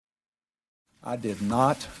I did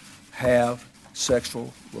not have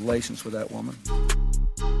sexual relations with that woman.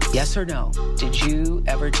 Yes or no? Did you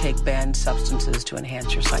ever take banned substances to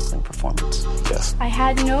enhance your cycling performance? Yes. I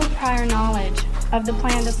had no prior knowledge of the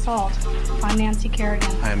planned assault on Nancy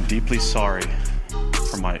Kerrigan. I am deeply sorry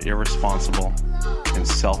for my irresponsible and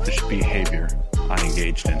selfish behavior I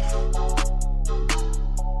engaged in.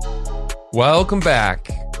 Welcome back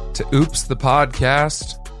to Oops, the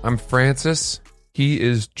podcast. I'm Francis. He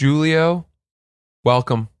is Julio.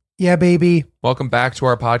 Welcome. Yeah, baby. Welcome back to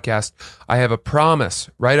our podcast. I have a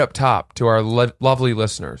promise right up top to our lovely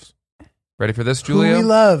listeners. Ready for this, Julio? Who we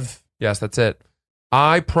love. Yes, that's it.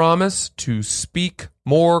 I promise to speak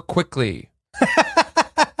more quickly.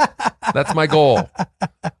 That's my goal.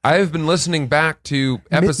 I have been listening back to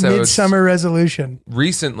episodes Midsummer resolution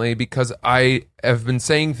recently because I have been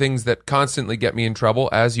saying things that constantly get me in trouble,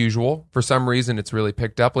 as usual. For some reason, it's really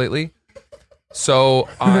picked up lately. So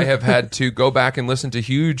I have had to go back and listen to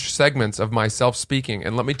huge segments of myself speaking.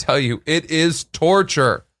 And let me tell you, it is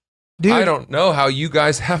torture. Dude, I don't know how you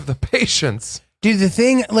guys have the patience. Dude, the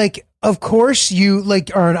thing, like, of course you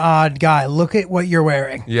are an odd guy. Look at what you're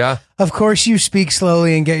wearing. Yeah. Of course you speak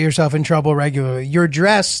slowly and get yourself in trouble regularly. You're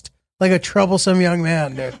dressed like a troublesome young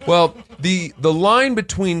man, dude. Well, the line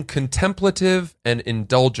between contemplative and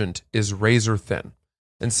indulgent is razor thin.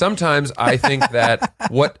 And sometimes I think that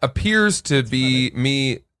what appears to be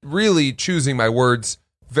me really choosing my words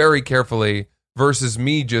very carefully versus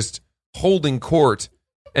me just holding court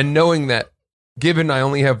and knowing that given I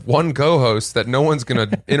only have one co-host that no one's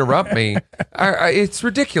going to interrupt me, it's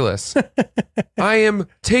ridiculous. I am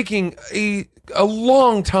taking a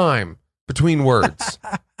long time between words.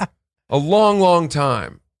 A long, long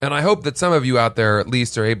time. And I hope that some of you out there at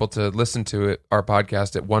least are able to listen to our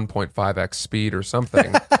podcast at 1.5x speed or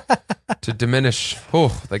something to diminish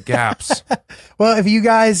the gaps. Well, if you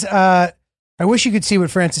guys, I wish you could see what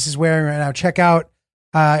Francis is wearing right now. Check out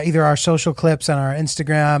either our social clips on our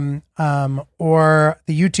Instagram or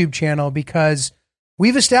the YouTube channel, because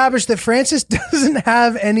we've established that Francis doesn't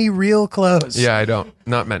have any real clothes. Yeah, I don't.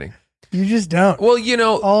 Not many. You just don't. Well, you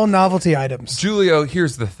know, all novelty items. Julio,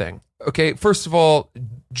 here's the thing. Okay, first of all,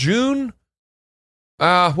 June,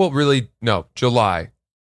 July.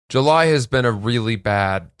 July has been a really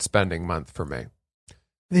bad spending month for me.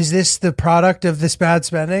 Is this the product of this bad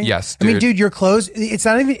spending? Yes, dude. I mean, dude, your clothes, it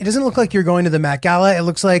doesn't look like you're going to the Met Gala. It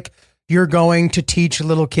looks like you're going to teach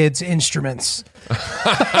little kids instruments.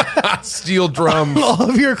 Steel drums. All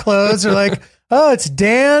of your clothes are like, oh, it's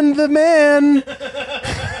Dan the man.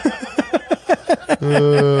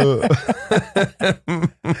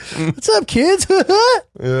 What's up, kids?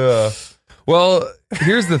 Yeah. Well,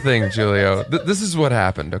 here's the thing, Julio. This is what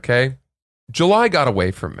happened, okay? July got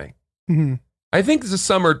away from me. Mm-hmm. I think the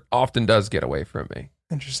summer often does get away from me.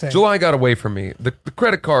 Interesting. July got away from me. The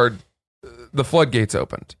credit card, the floodgates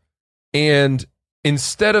opened. And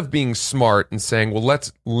instead of being smart and saying, well,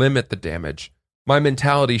 let's limit the damage, my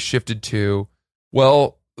mentality shifted to,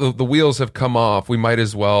 well, the wheels have come off. We might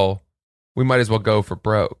as well go for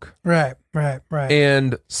broke. Right.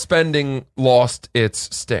 And spending lost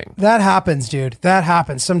its sting. That happens, dude. That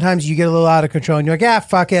happens. Sometimes you get a little out of control and you're like,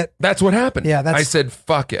 fuck it. That's what happened. Yeah, I said,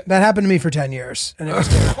 fuck it. That happened to me for 10 years. And it was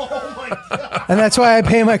oh my God. And that's why I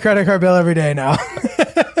pay my credit card bill every day now.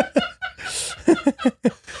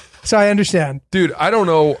 So I understand. Dude, I don't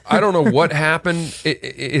know what happened.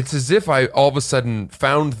 It's as if I all of a sudden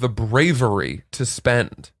found the bravery to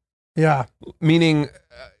spend. Yeah. Meaning,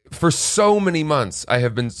 for so many months, I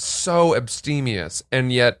have been so abstemious,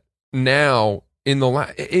 and yet now in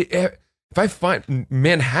the if I find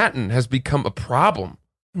Manhattan has become a problem.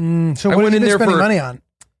 So what have you been spending money on?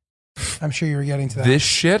 I'm sure you were getting to that. This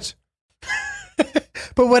shit.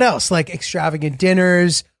 But what else? Like extravagant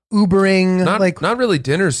dinners, Ubering, not really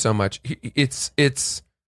dinners so much. It's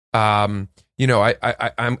I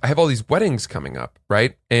have all these weddings coming up,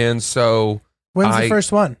 right? And so when's the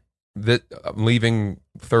first one? That I'm leaving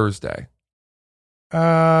Thursday.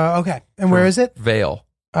 Okay. And where is it? Vail.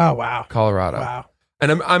 Oh, wow. Colorado. Wow.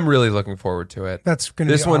 And I'm really looking forward to it. That's going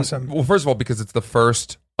to be awesome. Well, first of all, because it's the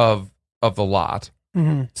first of the lot.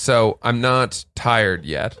 Mm-hmm. So I'm not tired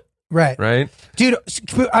yet. Right. Dude,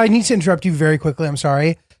 I need to interrupt you very quickly. I'm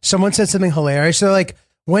sorry. Someone said something hilarious. So like,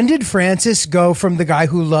 when did Francis go from the guy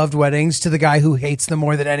who loved weddings to the guy who hates them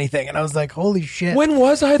more than anything? And I was like, holy shit. When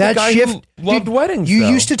was I the guy who loved weddings? You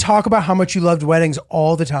used to talk about how much you loved weddings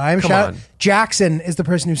all the time. Come on. Jackson is the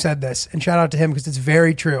person who said this, and shout out to him because it's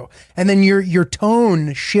very true. And then your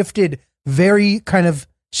tone shifted very kind of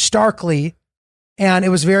starkly, and it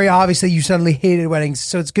was very obvious that you suddenly hated weddings.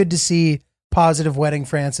 So it's good to see positive wedding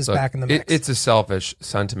Francis Look, back in the mix. It's a selfish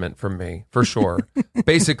sentiment from me, for sure.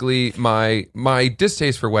 Basically, my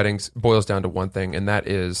distaste for weddings boils down to one thing, and that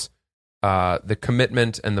is the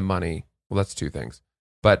commitment and the money. Well, that's two things,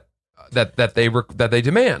 but that they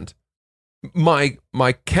demand. My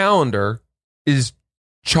calendar is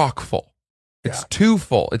chock full. It's too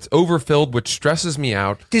full. It's overfilled, which stresses me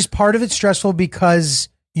out. Is part of it stressful because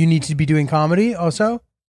you need to be doing comedy also?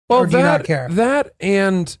 Well, or do you not care? That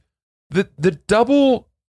and the double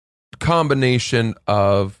combination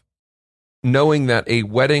of knowing that a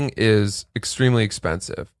wedding is extremely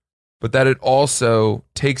expensive, but that it also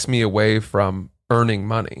takes me away from earning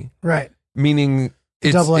money. Right. Meaning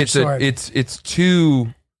Double-edged sword. it's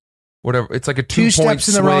two whatever. It's like a 2 point steps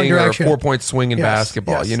in the wrong swing or a direction. 4 point swing in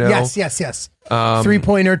basketball. Yes, You know. Yes.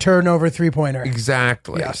 3-pointer turnover, 3-pointer.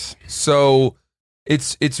 Exactly. Yes. So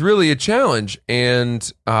it's really a challenge,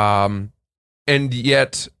 and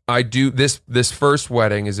yet I do this first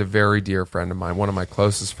wedding is a very dear friend of mine, one of my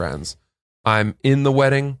closest friends. I'm in the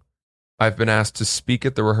wedding. I've been asked to speak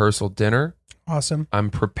at the rehearsal dinner. Awesome. I'm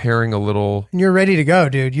preparing a little. And you're ready to go,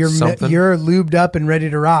 dude. You're lubed up and ready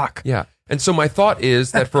to rock. Yeah. And so my thought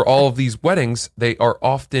is that for all of these weddings, they are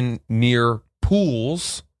often near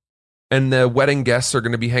pools, and the wedding guests are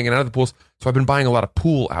going to be hanging out at the pools. So I've been buying a lot of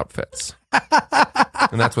pool outfits.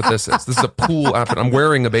 And that's what this is. This is a pool outfit. I'm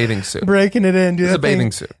wearing a bathing suit. Breaking it in, dude. This is a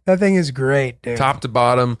bathing suit. That thing is great, dude. Top to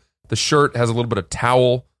bottom. The shirt has a little bit of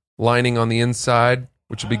towel lining on the inside,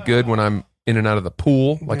 which would be good when I'm in and out of the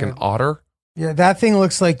pool, like an otter. Yeah, that thing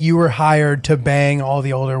looks like you were hired to bang all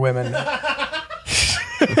the older women.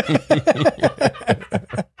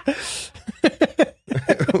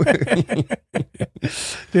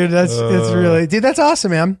 Dude, that's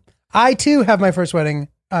awesome, man. I too have my first wedding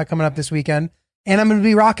coming up this weekend, and I'm going to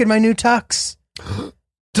be rocking my new tux.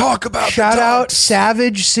 Talk about Shout the out tux.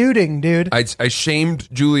 Savage Suiting, dude. I shamed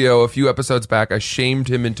Julio a few episodes back. I shamed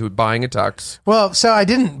him into buying a tux. Well, so I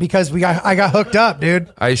didn't because I got hooked up, dude.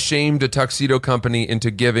 I shamed a tuxedo company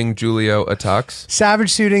into giving Julio a tux.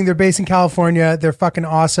 Savage Suiting, they're based in California. They're fucking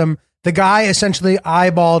awesome. The guy essentially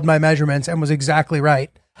eyeballed my measurements and was exactly right.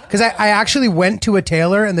 Because I actually went to a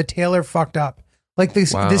tailor and the tailor fucked up. Like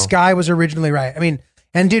this guy was originally right. I mean,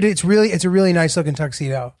 and dude, it's a really nice looking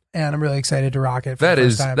tuxedo, and I'm really excited to rock it. For the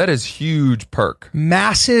first time. That is huge perk.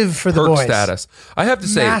 Massive for the Perk boys. status. I have to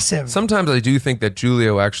say, Massive. sometimes I do think that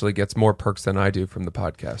Julio actually gets more perks than I do from the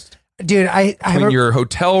podcast. Dude, I have your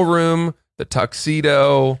hotel room, the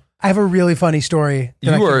tuxedo. I have a really funny story.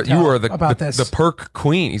 That You I are can tell the about this. the perk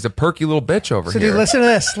queen. He's a perky little bitch over So, here. dude, listen to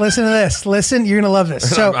this. Listen. You're gonna love this.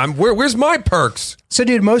 So, where's my perks? So,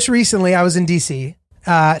 dude, most recently I was in DC.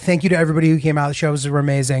 Thank you to everybody who came out. The shows were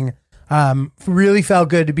amazing. Really felt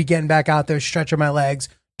good to be getting back out there, stretching my legs,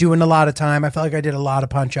 doing a lot of time. I felt like I did a lot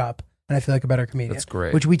of punch up, and I feel like a better comedian. That's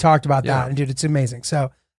great. Which we talked about Yeah. that, and dude, it's amazing.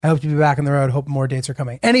 So I hope to be back on the road. Hope more dates are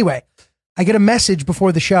coming. Anyway, I get a message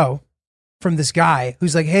before the show from this guy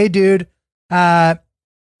who's like, "Hey, dude,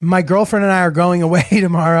 my girlfriend and I are going away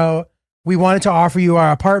tomorrow. We wanted to offer you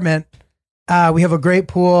our apartment. We have a great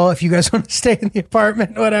pool. If you guys want to stay in the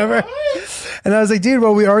apartment, whatever." And I was like, dude,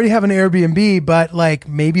 well, we already have an Airbnb, but like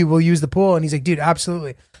maybe we'll use the pool. And he's like, dude,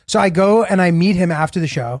 absolutely. So I go and I meet him after the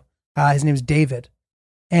show. His name's David.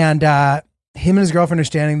 And him and his girlfriend are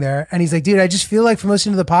standing there. And he's like, dude, I just feel like from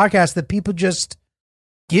listening to the podcast that people just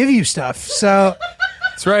give you stuff. So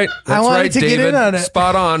That's right. I That's wanted right, to get David. in on it.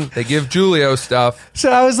 Spot on. They give Julio stuff.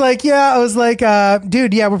 So I was like,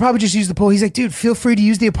 dude, yeah, we'll probably just use the pool. He's like, dude, feel free to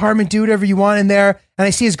use the apartment, do whatever you want in there. And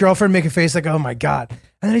I see his girlfriend make a face like, oh my God.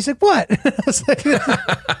 And then he's like, what? I was like,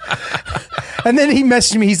 and then he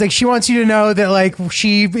messaged me. He's like, she wants you to know that like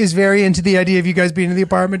she is very into the idea of you guys being in the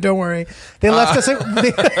apartment. Don't worry. They left us.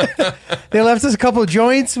 They left us a couple of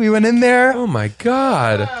joints. We went in there. Oh my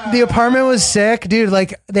God. The apartment was sick, dude.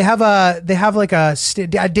 Like they have like a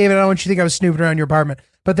David. I don't want you to think I was snooping around your apartment,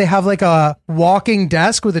 but they have like a walking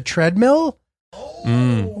desk with a treadmill,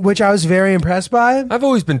 which I was very impressed by. I've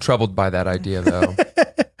always been troubled by that idea, though.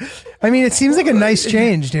 I mean, it seems like a nice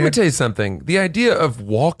change, Let me dude. tell you something. The idea of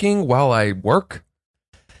walking while I work.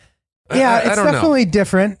 Yeah, I it's don't know. definitely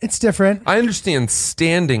different. It's different. I understand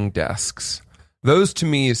standing desks. Those to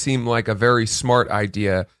me seem like a very smart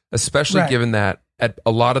idea, especially Right. given that at a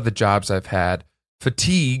lot of the jobs I've had,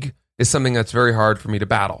 fatigue is something that's very hard for me to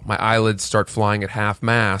battle. My eyelids start flying at half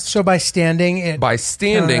mast. So by standing, it By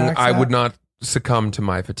standing, counteracts I that? would not succumb to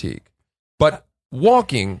my fatigue. But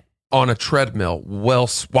walking on a treadmill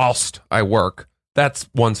whilst I work, that's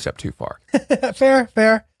one step too far. fair.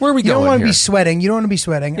 Where are we You don't going want to here? be sweating. You don't want to be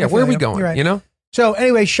sweating. Yeah, I feel where are we you. going? You're right. You know? So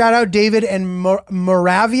anyway, shout out David and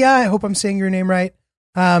Moravia. I hope I'm saying your name right.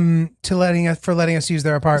 to letting us use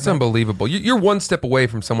their It's apartment. unbelievable. You're one step away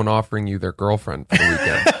from someone offering you their girlfriend for the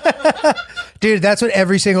weekend. Dude, that's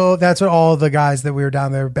what all the guys that we were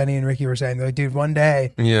down there, Benny and Ricky, were saying. They're like, dude, one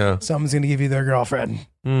day Yeah. someone's going to give you their girlfriend.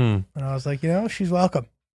 Mm. And I was like, she's welcome.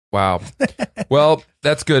 Wow. Well,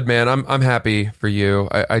 that's good, man. I'm happy for you.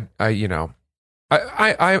 I'm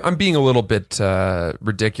being a little bit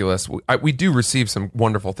ridiculous. We do receive some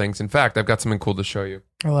wonderful things. In fact, I've got something cool to show you.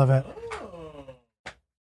 I love it.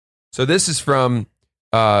 So this is from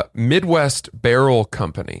Midwest Barrel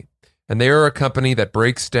Company. And they are a company that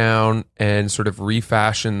breaks down and sort of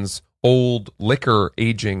refashions old liquor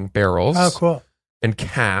aging barrels Oh, cool. and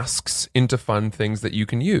casks into fun things that you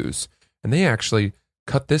can use. And they actually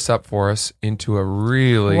cut this up for us into a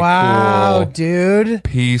really Wow, cool dude.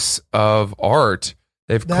 piece of art.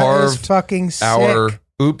 They've That is carved fucking sick. our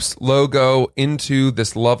Oops logo into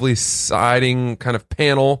this lovely siding kind of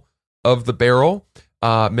panel of the barrel.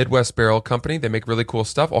 Midwest Barrel Company. They make really cool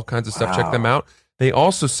stuff, all kinds of stuff. Check them out. They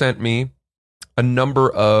also sent me a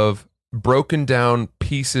number of broken down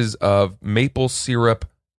pieces of maple syrup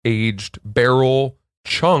aged barrel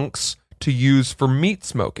chunks to use for meat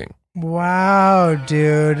smoking. Wow,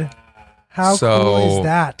 dude. How cool is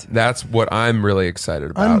that? That's what I'm really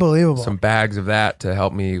excited about. Unbelievable. Some bags of that to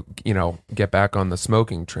help me, get back on the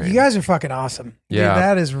smoking train. You guys are fucking awesome. Dude, Yeah.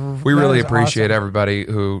 that is. We really appreciate everybody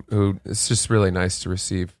who it's just really nice to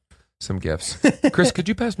receive some gifts. Chris, could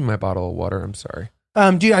you pass me my bottle of water? I'm sorry.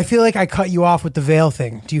 Dude, I feel like I cut you off with the veil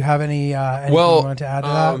thing. Do you have anything you want to add to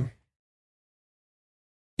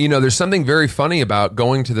that? There's something very funny about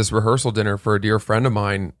going to this rehearsal dinner for a dear friend of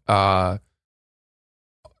mine,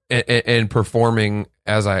 and performing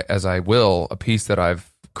as I will a piece that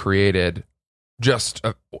I've created just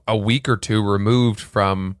a week or two removed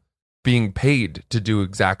from being paid to do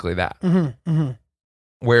exactly that. Mm-hmm, mm-hmm.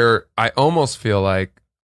 Where I almost feel like,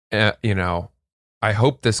 I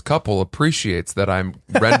hope this couple appreciates that I'm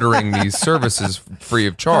rendering these services free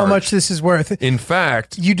of charge. How much this is worth. In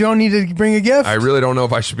fact, You don't need to bring a gift? I really don't know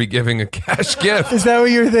if I should be giving a cash gift. Is that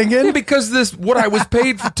what you're thinking? Because what I was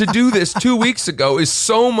paid to do this 2 weeks ago is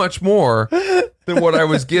so much more than what I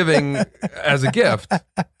was giving as a gift.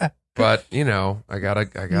 But I gotta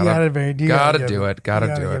You do it. Gotta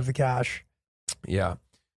do give it. the cash. Yeah.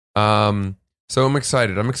 So I'm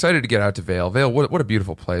excited. I'm excited to get out to Vail. Vail, what a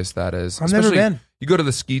beautiful place that is. I've never been. You go to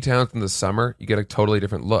the ski towns in the summer, you get a totally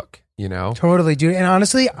different look. Totally, dude. And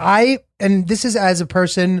honestly, and this is as a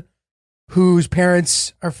person whose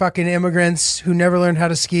parents are fucking immigrants who never learned how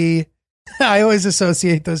to ski. I always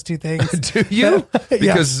associate those two things. Do you?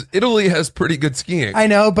 Because Italy has pretty good skiing. I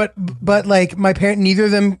know, but like my parent, neither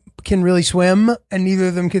of them can really swim and neither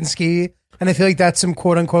of them can ski. And I feel like that's some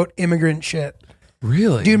quote unquote immigrant shit.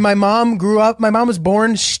 Really? Dude, my mom was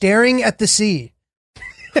born staring at the sea.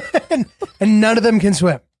 and none of them can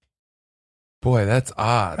swim. Boy, that's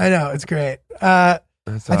odd. I know, it's great. That's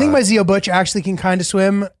I think odd. my Zio Butch actually can kind of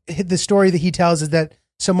swim. The story that he tells is that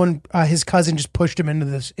someone, his cousin, just pushed him into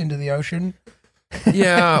the ocean.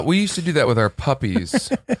 Yeah, we used to do that with our puppies.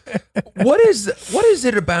 What is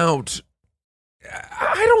it about?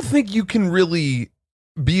 I don't think you can really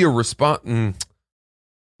be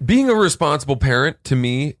being a responsible parent to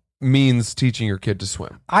me means teaching your kid to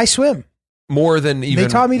swim I swim. more than even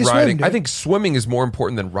taught me to swim, riding. dude. I think swimming is more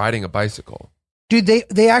important than riding a bicycle. Dude,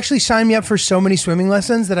 they actually signed me up for so many swimming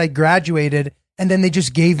lessons that I graduated, and then they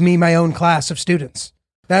just gave me my own class of students.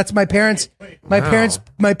 That's my parents. My parents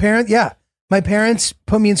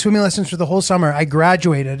put me in swimming lessons for the whole summer. I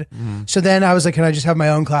graduated. So then I was like, can I just have my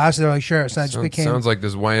own class? They're like, sure. So I just became. Sounds like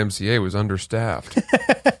this YMCA was understaffed.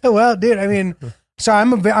 Well, dude, I mean, so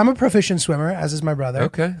I'm a proficient swimmer, as is my brother.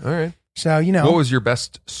 Okay, all right. So, What was your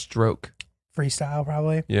best stroke? freestyle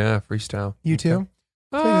probably. Yeah, freestyle. You too? Okay.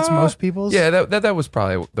 I think it's most people's. Yeah, that was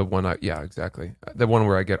probably the one. Exactly. The one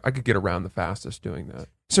where I could get around the fastest doing that.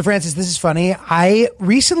 So, Francis, this is funny. I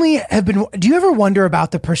recently have been. Do you ever wonder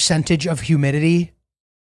about the percentage of humidity?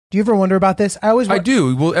 Do you ever wonder about this? I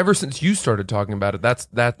do. Well, ever since you started talking about it,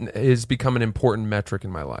 that has become an important metric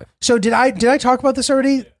in my life. So did I talk about this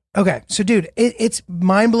already? Okay. So, dude, it's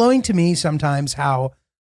mind blowing to me sometimes how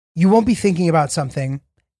you won't be thinking about something,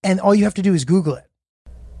 and all you have to do is Google it.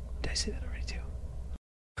 Did I say that already too?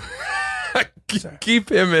 Keep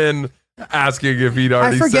him in asking if he'd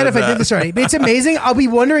already. I forget said if I did this already. But it's amazing. I'll be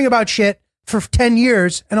wondering about shit for 10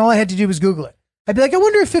 years, and all I had to do was Google it. I'd be like, I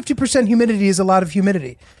wonder if 50% humidity is a lot of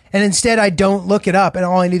humidity. And instead, I don't look it up, and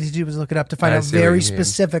all I needed to do was look it up to find I out see what very you mean.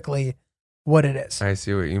 specifically what it is. I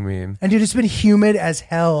see what you mean. And dude, it's been humid as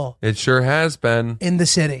hell It sure has been. in the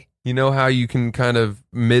city. You know how you can kind of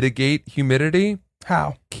mitigate humidity?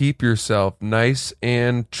 How? Keep yourself nice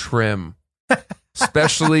and trim,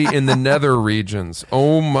 especially in the nether regions.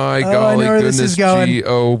 Oh my I golly know where this goodness, is going. gee,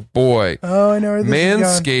 oh boy. Oh, I know where this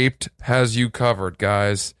is going. Manscaped has you covered,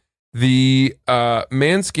 guys. The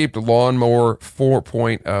Manscaped Lawnmower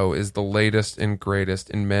 4.0 is the latest and greatest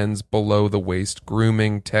in men's below-the-waist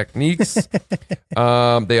grooming techniques.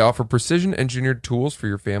 They offer precision-engineered tools for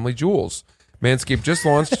your family jewels. Manscaped just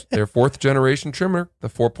launched their 4th-generation trimmer, the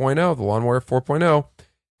 4.0, the Lawnmower 4.0,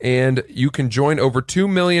 and you can join over 2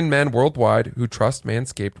 million men worldwide who trust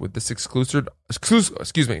Manscaped with this exclusive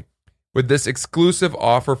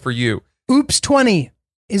offer for you. Oops20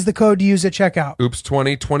 is the code to use at checkout.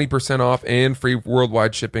 Oops20, 20% off and free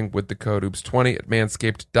worldwide shipping with the code Oops20 at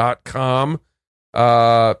manscaped.com.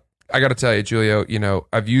 I got to tell you, Julio,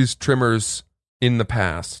 I've used trimmers in the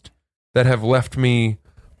past that have left me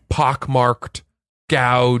pockmarked,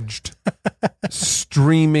 gouged,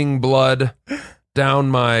 streaming blood down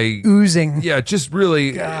my... Oozing. Yeah, just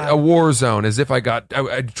really a war zone, as if I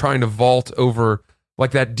trying to vault over...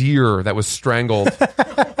 like that deer that was strangled.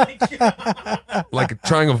 Like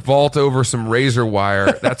trying to vault over some razor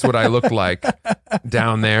wire. That's what I looked like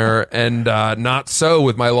down there. And not so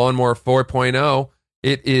with my Lawnmower 4.0.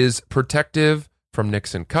 It is protective from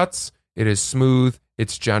nicks and cuts. It is smooth.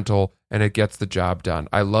 It's gentle. And it gets the job done.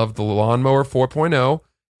 I love the Lawnmower 4.0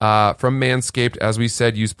 from Manscaped. As we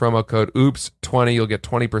said, use promo code OOPS20. You'll get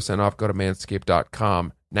 20% off. Go to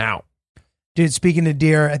manscaped.com now. Dude, speaking of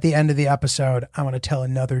deer, at the end of the episode, I want to tell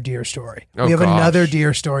another deer story. Oh, we have gosh. another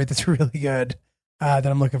deer story that's really good that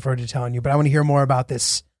I'm looking forward to telling you. But I want to hear more about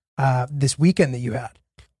this this weekend that you had.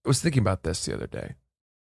 I was thinking about this the other day.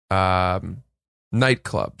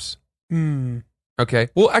 Nightclubs. Okay.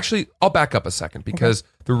 Well, actually, I'll back up a second because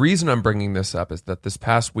the reason I'm bringing this up is that this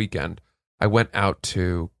past weekend, I went out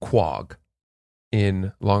to Quag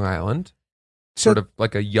in Long Island. Sort of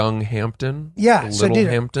like a young Hampton. Yeah. Little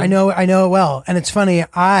Hampton. I know it well. And it's funny,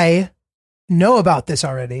 I know about this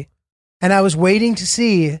already. And I was waiting to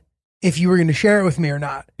see if you were going to share it with me or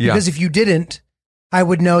not. Yeah. Because if you didn't, I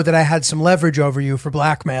would know that I had some leverage over you for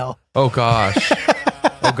blackmail. Oh, gosh.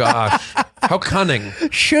 Oh, gosh. How cunning.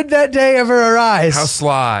 Should that day ever arise. How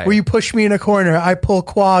sly. Where you push me in a corner, I pull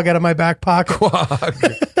Quag out of my back pocket.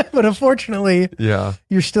 Quag. But unfortunately, Yeah.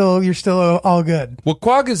 you're still all good. Well,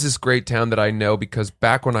 Quag is this great town that I know because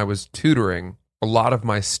back when I was tutoring, a lot of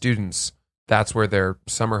my students, that's where their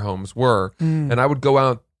summer homes were. And I would go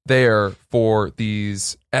out there for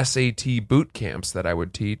these SAT boot camps that I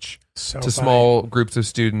would teach to small groups of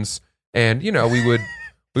students. And, we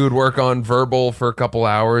would work on verbal for a couple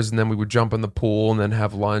hours, and then we would jump in the pool and then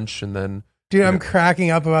have lunch, and then... Dude, I'm cracking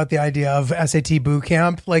up about the idea of SAT boot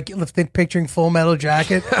camp. Like, picturing Full Metal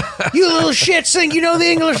Jacket. You little shits think you know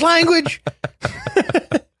the English language?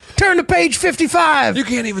 Turn to page 55. You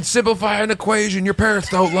can't even simplify an equation. Your parents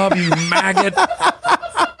don't love you, you maggot.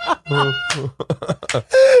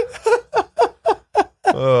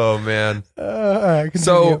 Oh, man. All right,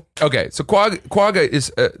 So Quagga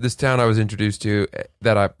is this town I was introduced to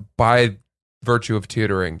that by virtue of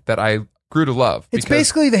tutoring, that I grew to love. It's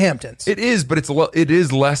basically the Hamptons. It is, but it is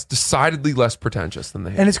decidedly less pretentious than the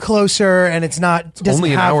Hamptons. And it's closer, and it's not... It's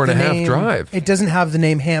only an hour and a half drive. It doesn't have the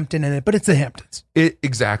name Hampton in it, but it's the Hamptons.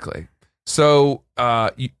 Exactly. So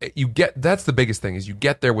you get, that's the biggest thing, is you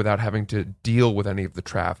get there without having to deal with any of the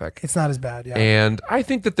traffic. It's not as bad, yeah. And I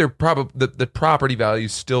think that they're probably the property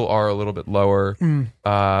values still are a little bit lower.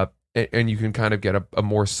 And you can kind of get a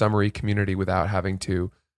more summery community without having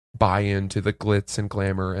to buy into the glitz and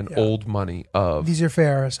glamour and old money of these are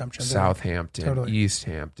fair assumptions. Southampton, Totally. East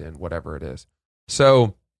Hampton, whatever it is.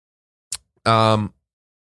 So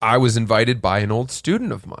I was invited by an old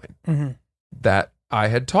student of mine that I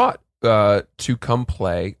had taught to come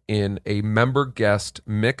play in a member guest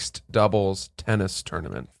mixed doubles tennis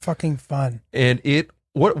tournament. Fucking fun. And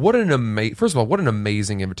what an first of all, what an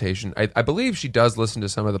amazing invitation. I believe she does listen to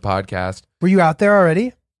some of the podcast. Were you out there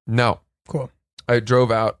already? No. Cool. I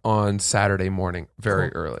drove out on Saturday morning very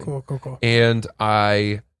early. Cool. And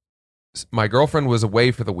my girlfriend was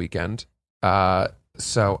away for the weekend.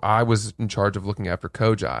 So I was in charge of looking after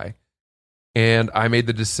Kojai. And I made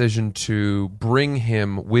the decision to bring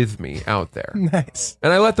him with me out there. Nice.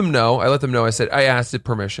 And I let them know. I asked it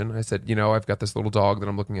permission. I said, I've got this little dog that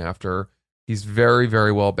I'm looking after. He's very,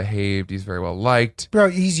 very well behaved. He's very well liked. Bro,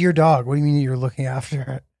 he's your dog. What do you mean you're looking after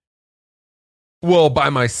it? Well, by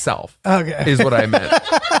myself. Okay. Is what I meant.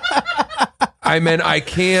 I meant I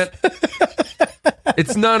can't.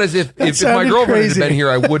 It's not as if my girlfriend had been here,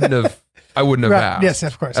 I wouldn't have asked. Yes,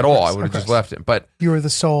 of course. At all. I would have just left him. But you were the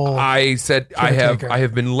sole. I said I caretaker.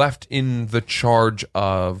 have been left in the charge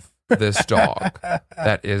of this dog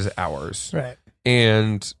that is ours. Right.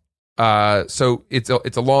 And so it's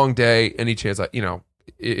a long day. Any chance,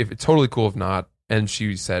 if it's totally cool, if not. And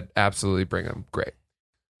she said, absolutely, bring him. Great.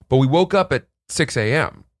 But we woke up at 6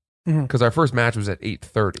 a.m. because our first match was at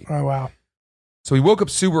 8:30. Oh, wow. So we woke up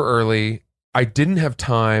super early. I didn't have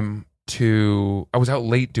time I was out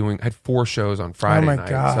late I had 4 shows on Friday my night.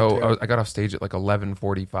 God, so dude. I got off stage at like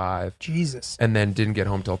 11:45. Jesus. And then didn't get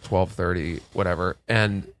home till 12:30, whatever.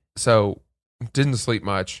 And so didn't sleep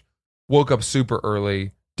much. Woke up super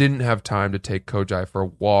early. Didn't have time to take Kojai for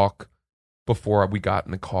a walk before we got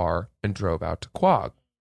in the car and drove out to Quag.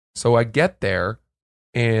 So I get there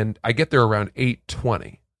around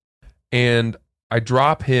 8:20. And I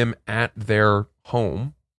drop him at their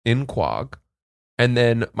home in Quag. And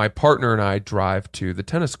then my partner and I drive to the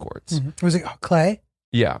tennis courts. Was it Clay?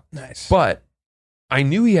 Yeah. Nice. But I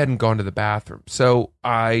knew he hadn't gone to the bathroom. So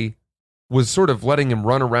I was sort of letting him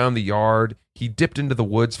run around the yard. He dipped into the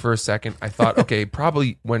woods for a second. I thought, okay,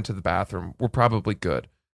 probably went to the bathroom. We're probably good.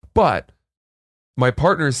 But my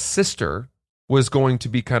partner's sister was going to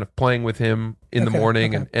be kind of playing with him in the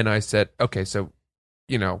morning. Okay. And I said, okay, so,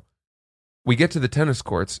 we get to the tennis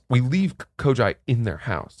courts. We leave Kojai in their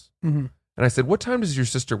house. And I said, what time does your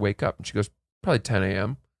sister wake up? And she goes, probably 10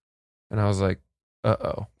 a.m. And I was like,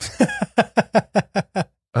 uh-oh.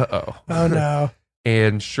 Uh-oh. Oh, no.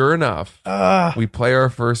 And sure enough, we play our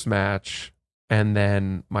first match. And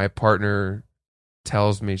then my partner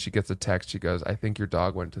tells me, she gets a text. She goes, I think your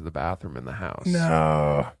dog went to the bathroom in the house.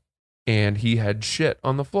 No. And he had shit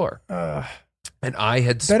on the floor. And I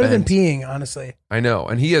had Better than peeing, honestly. I know.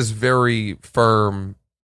 And he has very firm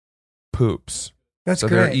poops. That's so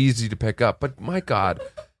great. they're easy to pick up. But my God,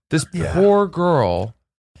 this poor girl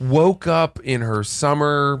woke up in her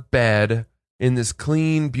summer bed in this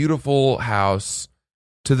clean, beautiful house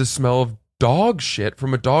to the smell of dog shit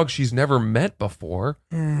from a dog she's never met before.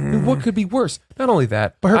 I mean, what could be worse? Not only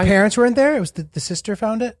that, but her parents weren't there. It was the sister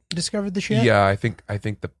found it, discovered the shit. Yeah, I think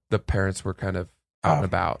the parents were kind of out and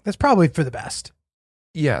about. That's probably for the best.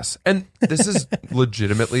 Yes. And this is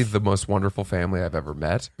legitimately the most wonderful family I've ever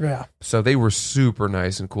met. Yeah. So they were super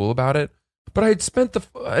nice and cool about it. But I had spent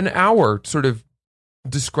an hour sort of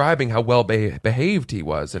describing how well behaved he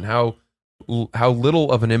was and how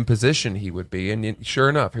little of an imposition he would be. And sure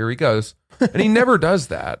enough, here he goes. And he never does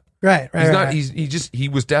that. Right. He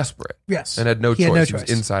was desperate. Yes. And had no choice. He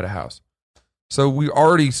was inside a house. So we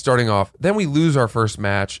already starting off. Then we lose our first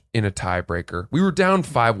match in a tiebreaker. We were down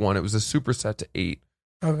 5-1. It was a superset to 8.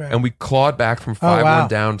 Okay. And we clawed back from 5-1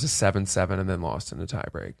 down to 7-7 and then lost in a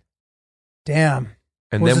tiebreak. Damn.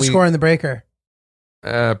 And what was then the score in the breaker?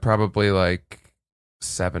 Probably like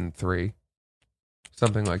 7-3.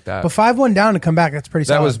 Something like that. But 5-1 down to come back, that's pretty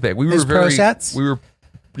solid. That was big. We were pro sets?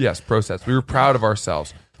 Yes, pro sets. We were proud of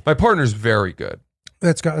ourselves. My partner's very good.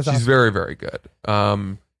 That's She's awesome. very, very good.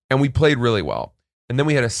 And we played really well. And then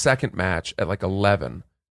we had a second match at like 11,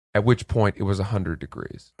 at which point it was 100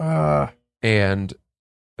 degrees. And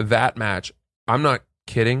that match, I'm not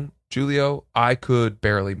kidding, Julio, I could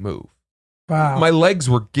barely move. Wow. My legs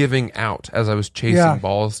were giving out as I was chasing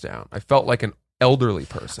balls down. I felt like an elderly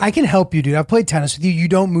person. I can help you, dude. I've played tennis with you. You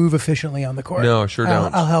don't move efficiently on the court. No, sure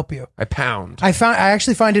don't. I'll help you. I pound. I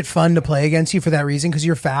actually find it fun to play against you for that reason, because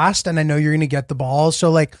you're fast and I know you're going to get the ball.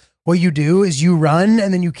 So like what you do is you run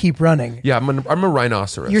and then you keep running. Yeah, I'm a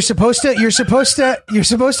rhinoceros. You're supposed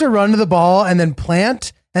to run to the ball and then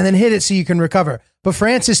plant and then hit it so you can recover. But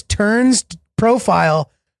Francis turns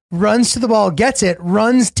profile, runs to the ball, gets it,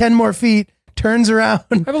 runs 10 more feet, turns around.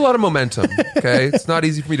 I have a lot of momentum. Okay, it's not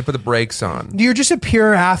easy for me to put the brakes on. You're just a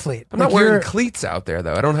pure athlete. I'm not wearing cleats out there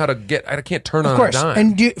though. I don't know how to get. I can't turn on a dime.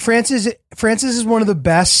 And Francis is one of the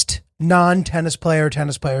best non-tennis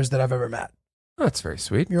players that I've ever met. Oh, that's very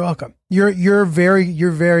sweet. You're welcome. You're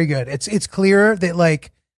very good. It's clear that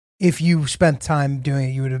like if you spent time doing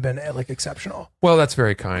it, you would have been like exceptional. Well, that's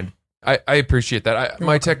very kind. I appreciate that.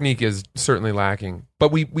 My technique is certainly lacking,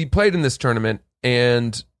 but we played in this tournament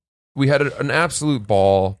and we had an absolute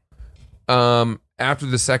ball. After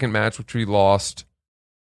the second match, which we lost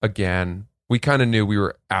again, we kind of knew we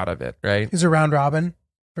were out of it, right? Is it round robin,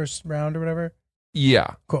 first round or whatever?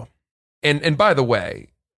 Yeah. Cool. And by the way,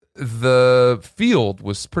 the field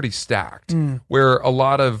was pretty stacked, where a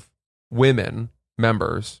lot of women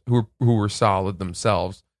members who were solid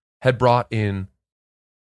themselves had brought in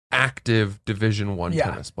active Division I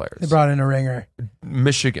tennis players. They brought in a ringer.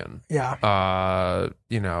 Michigan. Yeah.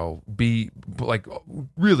 Be like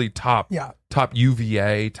really top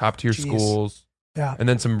UVA, top tier schools. Yeah. And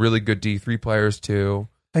then some really good D3 players too.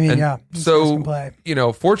 I mean,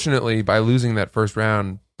 So, fortunately, by losing that first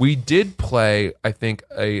round, We did play, I think,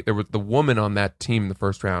 there was the woman on that team the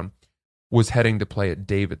first round was heading to play at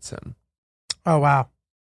Davidson. Oh, wow.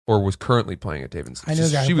 Or was currently playing at Davidson. I knew a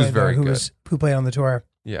guy she who was played very there, good. who played on the tour.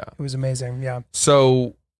 Yeah. It was amazing. Yeah.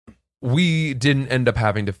 So we didn't end up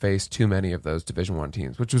having to face too many of those Division I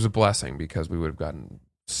teams, which was a blessing because we would have gotten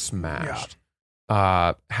smashed.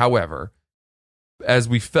 However, as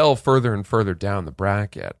we fell further and further down the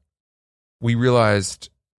bracket, we realized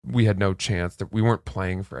we had no chance, that we weren't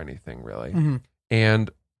playing for anything really. Mm-hmm. And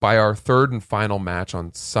by our third and final match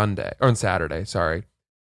on Saturday,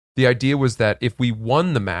 the idea was that if we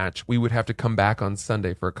won the match, we would have to come back on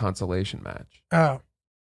Sunday for a consolation match. Oh.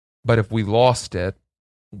 But if we lost it,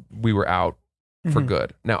 we were out for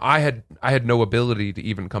good. Now, I had no ability to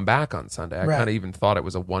even come back on Sunday. I kind of even thought it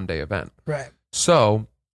was a one-day event. Right. So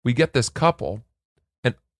we get this couple,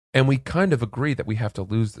 and we kind of agree that we have to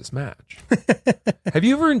lose this match. Have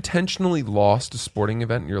you ever intentionally lost a sporting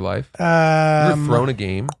event in your life? You ever thrown a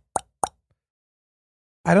game?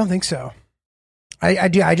 I don't think so. I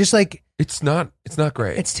do. I just like... It's not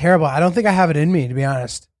great. It's terrible. I don't think I have it in me, to be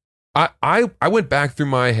honest. I went back through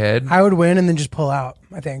my head. I would win and then just pull out,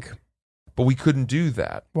 I think. But we couldn't do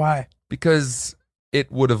that. Why? Because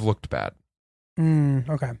it would have looked bad.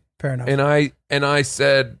 Okay. Fair enough. And I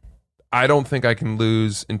said, I don't think I can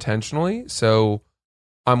lose intentionally, so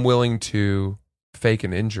I'm willing to fake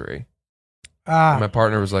an injury. And my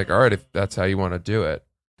partner was like, all right, if that's how you want to do it.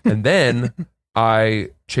 And then I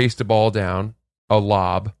chased a ball down, a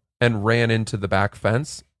lob, and ran into the back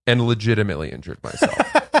fence and legitimately injured myself.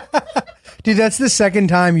 Dude, that's the second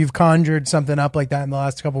time you've conjured something up like that in the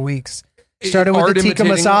last couple weeks. Started with the tikka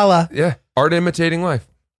masala. Yeah, art imitating life.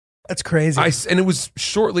 That's crazy. And it was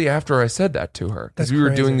shortly after I said that to her, because we were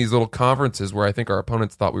doing these little conferences where I think our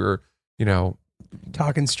opponents thought we were,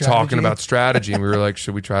 talking about strategy, and we were like,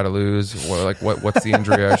 should we try to lose? What's the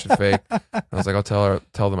injury I should fake? And I was like, I'll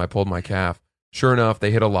tell them I pulled my calf. Sure enough,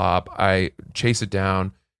 they hit a lob. I chase it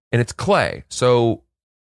down, and it's clay, so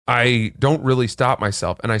I don't really stop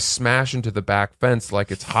myself, and I smash into the back fence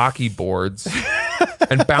like it's hockey boards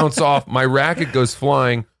and bounce off. My racket goes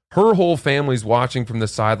flying. Her whole family's watching from the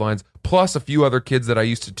sidelines, plus a few other kids that I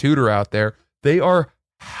used to tutor out there. They are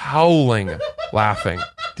howling, laughing.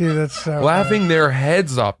 Dude, that's so laughing their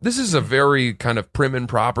heads off. This is a very kind of prim and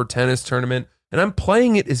proper tennis tournament, and I'm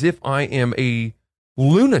playing it as if I am a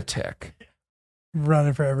lunatic.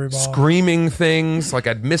 Running for every ball. Screaming things, like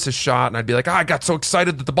I'd miss a shot, and I'd be like, I got so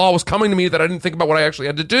excited that the ball was coming to me that I didn't think about what I actually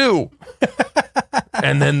had to do.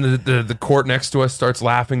 And then the court next to us starts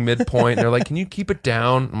laughing midpoint, and they're like, can you keep it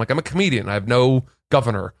down? I'm like, I'm a comedian. I have no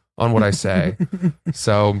governor on what I say.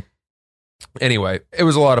 So anyway, it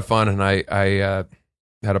was a lot of fun, and I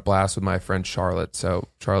had a blast with my friend Charlotte. So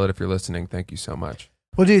Charlotte, if you're listening, thank you so much.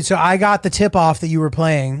 Well, dude, so I got the tip off that you were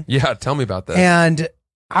playing. Yeah, tell me about that. And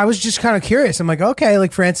I was just kind of curious. I'm like, okay,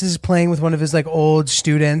 like Francis is playing with one of his like old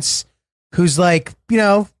students who's like,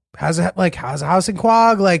 has a house in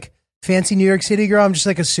Quag, like fancy New York City girl. I'm just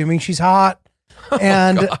like assuming she's hot.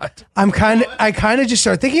 And I kind of just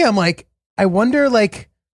start thinking, I'm like, I wonder like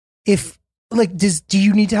if like, do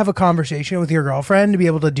you need to have a conversation with your girlfriend to be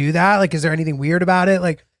able to do that? Like, is there anything weird about it?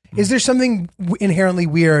 Like, is there something inherently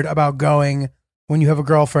weird about going when you have a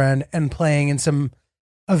girlfriend and playing in some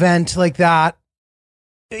event like that?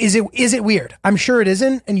 Is it weird? I'm sure it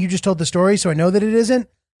isn't, and you just told the story, so I know that it isn't.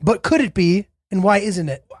 But could it be, and why isn't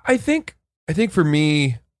it? I think for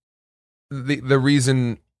me, the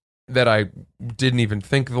reason that I didn't even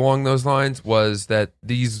think along those lines was that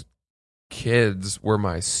these kids were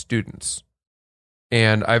my students,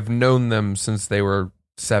 and I've known them since they were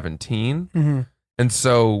 17, and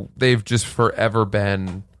so they've just forever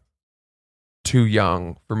been too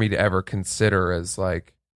young for me to ever consider as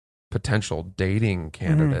like potential dating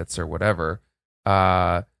candidates or whatever,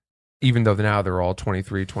 even though now they're all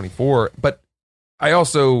 23, 24. But I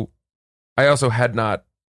also had not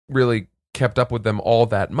really kept up with them all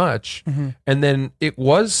that much. And then it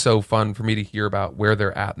was so fun for me to hear about where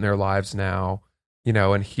they're at in their lives now,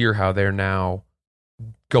 and hear how they're now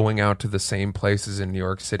going out to the same places in New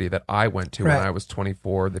York City that I went to when I was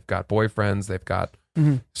 24. They've got boyfriends, they've got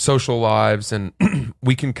social lives, and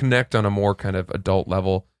we can connect on a more kind of adult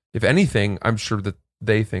level. If anything, I'm sure that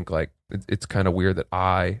they think like it's kind of weird that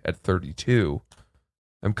I, at 32,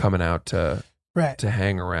 am coming out to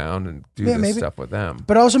hang around and do this stuff with them.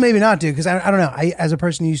 But also maybe not, dude, because I don't know. I, as a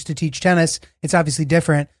person who used to teach tennis, it's obviously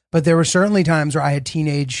different. But there were certainly times where I had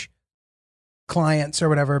teenage clients or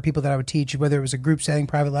whatever, people that I would teach, whether it was a group setting,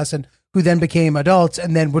 private lesson, who then became adults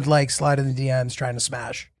and then would like slide in the DMs trying to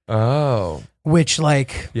smash. Oh, which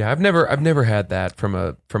like yeah, I've never had that from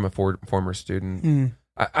a former student.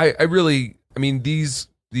 I really, I mean, these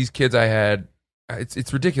kids I had,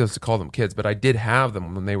 it's ridiculous to call them kids, but I did have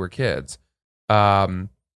them when they were kids.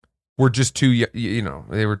 Were just too, you know,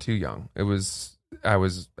 they were too young. I was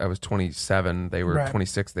 27. They were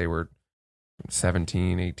 26. They were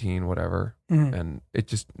 17, 18, whatever. And it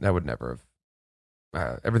just, I would never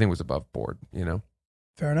have, everything was above board, you know?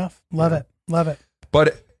 Fair enough. Love it.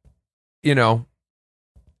 But, you know,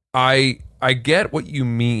 I get what you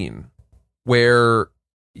mean, where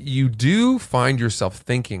you do find yourself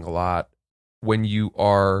thinking a lot when you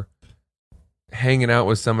are hanging out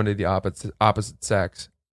with somebody of the opposite sex.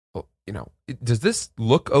 You know, does this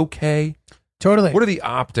look okay? Totally. What are the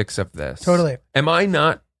optics of this? Totally. Am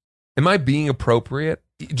I being appropriate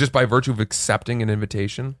just by virtue of accepting an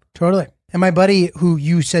invitation? Totally. And my buddy who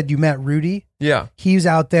you said you met, Rudy, Yeah. he's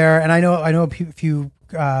out there, and I know a few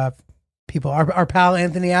people. Our pal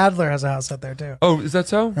Anthony Adler has a house out there too. Oh, is that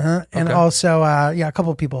so? And Okay. also, a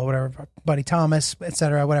couple of people, whatever, Buddy Thomas,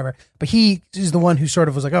 etc., whatever. But he is the one who sort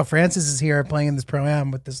of was like, "Oh, Francis is here playing in this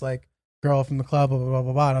pro-am with this like girl from the club, blah blah blah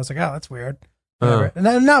blah blah." And I was like, "Oh, that's weird." Whatever.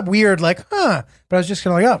 And not weird, like, huh? But I was just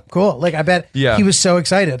kind of like, "Oh, cool." Like, I bet he was so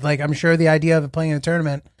excited. Like, I'm sure the idea of playing in a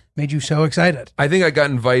tournament made you so excited. I think I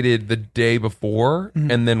got invited the day before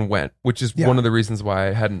and then went, which is one of the reasons why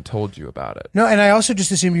I hadn't told you about it. No, and I also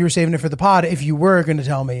just assumed you were saving it for the pod if you were going to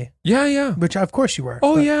tell me. Yeah. Which, of course, you were.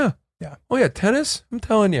 Oh, but, yeah. Yeah. Oh, yeah. Tennis? I'm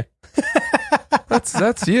telling you.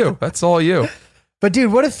 That's you. That's all you. But,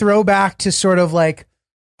 dude, what a throwback to sort of like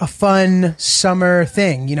a fun summer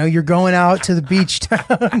thing. You know, you're going out to the beach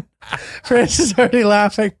town. Francis is already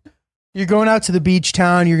laughing. You're going out to the beach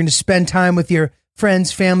town. You're going to spend time with your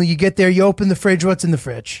friends, family. You get there, you open the fridge. What's in the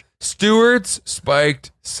fridge? Stewart's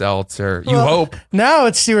Spiked Seltzer. You hope. Now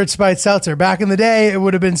it's Stewart's Spiked Seltzer. Back in the day, it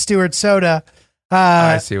would have been Stewart's Soda.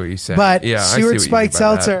 I see what you said. But yeah, Stewart's Spiked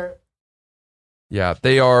Seltzer. Yeah,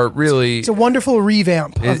 they are really. It's a wonderful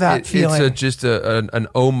revamp of that feeling. It's just an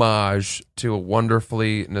homage to a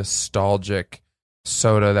wonderfully nostalgic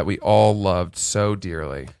soda that we all loved so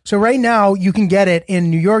dearly. So right now you can get it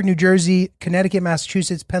in New York, New Jersey, Connecticut,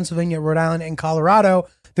 Massachusetts, Pennsylvania, Rhode Island, and Colorado.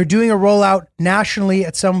 They're doing a rollout nationally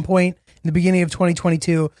at some point in the beginning of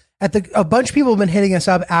 2022. A bunch of people have been hitting us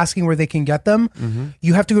up asking where they can get them.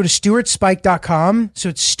 You have to go to stewartspike.com. So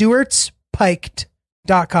it's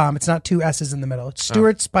stewartspiked.com. It's not two S's in the middle. It's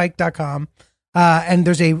stewartspike.com. And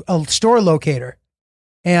there's a store locator.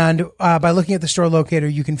 And by looking at the store locator,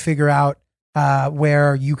 you can figure out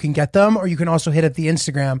where you can get them, or you can also hit up the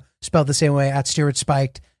Instagram spelled the same way at Stewart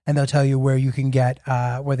Spiked, and they'll tell you where you can get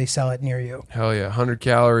where they sell it near you. Hell yeah. 100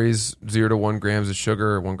 calories, 0 to 1 grams of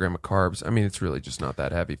sugar, 1 gram of carbs. I mean, it's really just not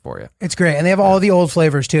that heavy for you. It's great. And they have all the old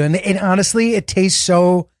flavors too. And honestly, it tastes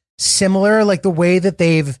so similar, like the way that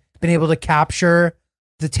they've been able to capture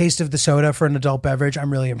the taste of the soda for an adult beverage.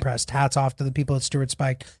 I'm really impressed. Hats off to the people at Stewart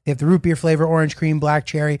Spiked. They have the root beer flavor, orange cream, black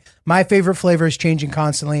cherry. My favorite flavor is changing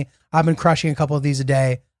constantly. I've been crushing a couple of these a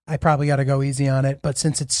day. I probably got to go easy on it, but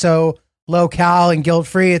since it's so low cal and guilt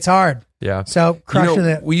free, it's hard. Yeah. So crushing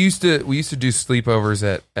it. We used to do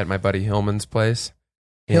sleepovers at my buddy Hillman's place.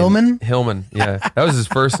 Hillman? Hillman, yeah. That was his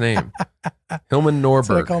first name. Hillman Norberg. That's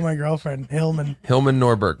what I call my girlfriend, Hillman. Hillman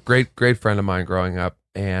Norberg. Great friend of mine growing up.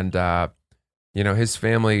 And his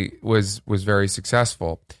family was very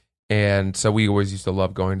successful. And so we always used to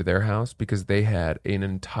love going to their house because they had an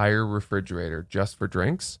entire refrigerator just for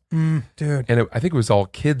drinks. Dude. And I think it was all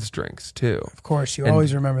kids' drinks too. Of course, you And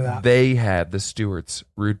always remember that. They had the Stewart's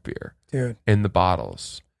root beer Dude. in the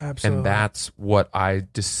bottles. Absolutely. And that's what I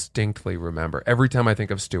distinctly remember. Every time I think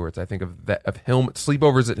of Stewart's, I think of Hillman,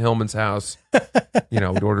 sleepovers at Hillman's house.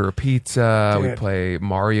 We'd order a pizza. Dude. We'd play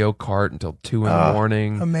Mario Kart until 2 in the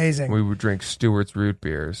morning. Amazing. We would drink Stewart's root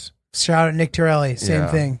beers. Shout out Nick Torelli. Same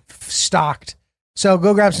Yeah. thing. Stocked. So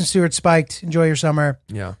go grab some Stewart Spiked. Enjoy your summer.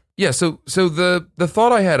 Yeah. Yeah. So the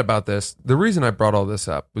thought I had about this, the reason I brought all this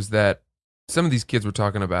up was that some of these kids were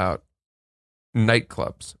talking about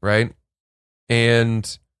nightclubs, right?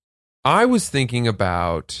 And I was thinking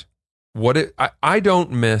about I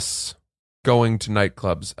don't miss going to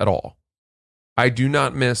nightclubs at all. I do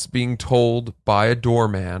not miss being told by a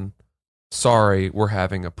doorman, sorry, we're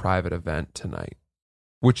having a private event tonight,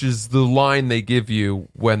 which is the line they give you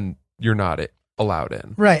when you're not allowed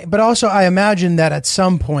in. Right. But also, I imagine that at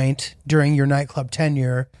some point during your nightclub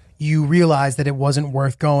tenure, you realized that it wasn't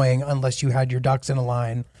worth going unless you had your ducks in a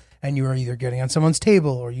line and you were either getting on someone's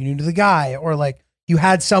table or you knew the guy or like you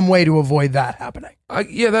had some way to avoid that happening.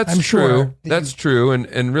 Yeah, that's I'm true. sure That's true.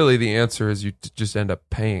 And really the answer is you just end up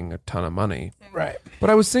paying a ton of money. Right. But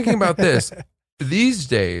I was thinking about this. These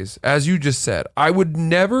days, as you just said, I would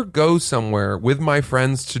never go somewhere with my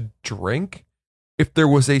friends to drink if there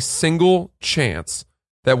was a single chance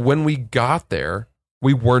that when we got there,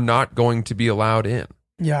 we were not going to be allowed in.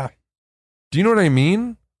 Yeah. Do you know what I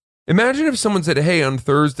mean? Imagine if someone said, hey, on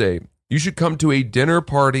Thursday, you should come to a dinner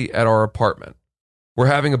party at our apartment. We're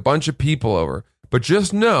having a bunch of people over, but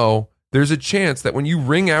just know there's a chance that when you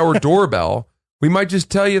ring our doorbell, we might just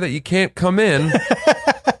tell you that you can't come in.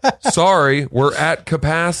 Sorry, we're at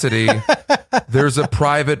capacity. There's a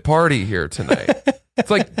private party here tonight.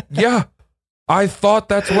 It's like, yeah, I thought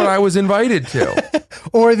that's what I was invited to.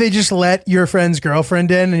 Or they just let your friend's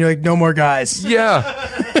girlfriend in and you're like, no more guys.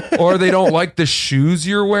 Yeah. Or they don't like the shoes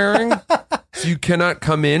you're wearing, so you cannot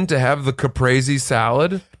come in to have the caprese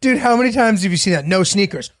salad. Dude, how many times have you seen that? No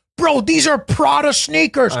sneakers. Bro, these are Prada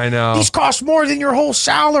sneakers. I know. These cost more than your whole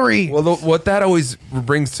salary. Well, what that always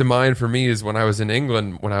brings to mind for me is when I was in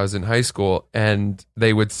England, when I was in high school, and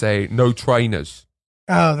they would say, no trainers.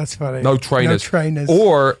 Oh, that's funny. No trainers. No trainers.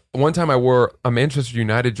 Or one time I wore a Manchester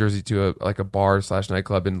United jersey to a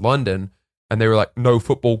bar/nightclub in London, and they were like, no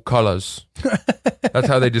football colors. That's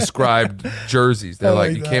how they described jerseys. They're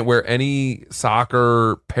like, you can't wear any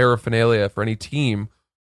soccer paraphernalia for any team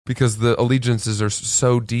because the allegiances are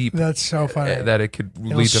so deep. That's so funny. That it could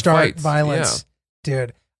It'll lead to start fights. violence.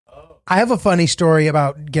 Dude, I have a funny story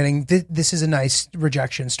about getting, this is a nice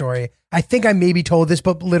rejection story. I think I maybe told this,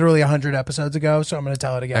 but literally 100 episodes ago, so I'm going to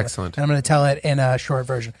tell it again. Excellent. And I'm going to tell it in a short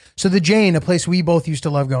version. So the Jane, a place we both used to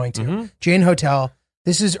love going to, Jane Hotel.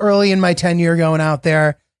 This is early in my tenure going out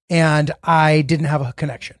there, and I didn't have a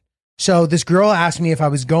connection. So this girl asked me if I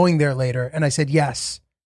was going there later, and I said yes,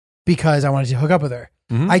 because I wanted to hook up with her.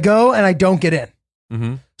 I go, and I don't get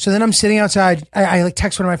in. So then I'm sitting outside. I like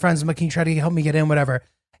text one of my friends. I'm like, can you try to help me get in, whatever.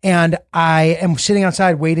 And I am sitting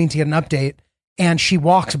outside waiting to get an update, and she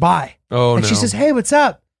walks by. Oh, and no. she says, hey, what's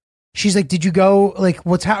up? She's like, did you go, like,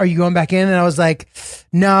 are you going back in? And I was like,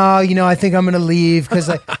 no, I think I'm going to leave. Cause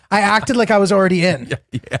like, I acted like I was already in.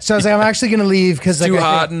 So I was like, I'm actually going to leave. Cause like, Too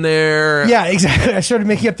hot in there. Yeah, exactly. I started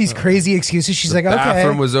making up these crazy excuses. She's like, okay.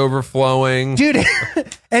 Bathroom was overflowing. Dude.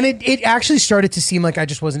 And it actually started to seem like I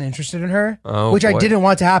just wasn't interested in her, which boy. I didn't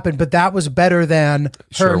want to happen, but that was better than her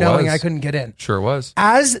Sure knowing was. I couldn't get in. Sure was.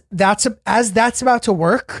 As that's about to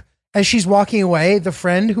work, as she's walking away, the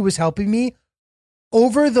friend who was helping me,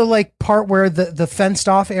 over the like part where the fenced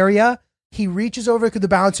off area, he reaches over to the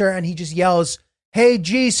bouncer and he just yells, hey,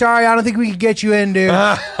 G, sorry, I don't think we can get you in, dude.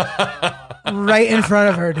 Right in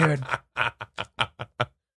front of her, dude.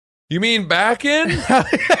 You mean back in?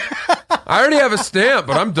 I already have a stamp,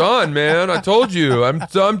 but I'm done, man. I told you, I'm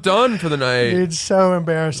done for the night. Dude, so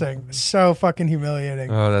embarrassing, so fucking humiliating.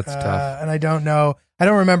 Oh, that's tough. And I don't know. I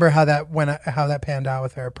don't remember how that panned out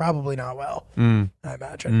with her. Probably not well, I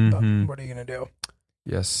imagine. But what are you gonna do?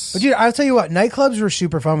 Yes. But dude, I'll tell you what, nightclubs were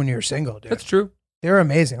super fun when you were single, dude. That's true. They were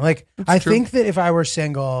amazing. Like, That's I true. think that if I were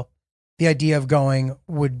single, the idea of going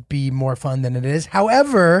would be more fun than it is.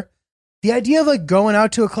 However, the idea of like going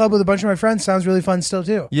out to a club with a bunch of my friends sounds really fun still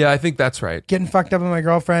too. Yeah, I think that's right. Getting fucked up with my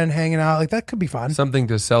girlfriend, hanging out, like that could be fun. Something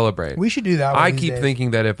to celebrate. We should do that. one I of these keep days.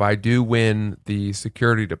 thinking that if I do win the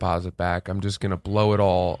security deposit back, I'm just going to blow it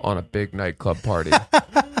all on a big nightclub party.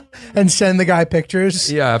 And send the guy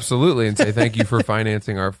pictures. Yeah, absolutely. And say, thank you for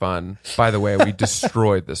financing our fun. By the way, we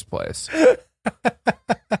destroyed this place.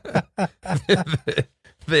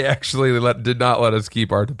 They actually did not let us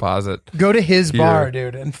keep our deposit. Go to his Here. bar,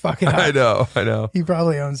 dude, and fuck it up. I know. He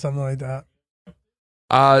probably owns something like that.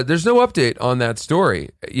 There's no update on that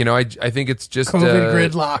story. I think it's just COVID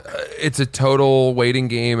gridlock. It's a total waiting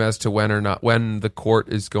game as to when the court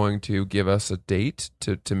is going to give us a date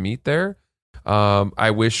to meet there.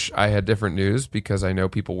 I wish I had different news because I know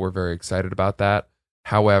people were very excited about that.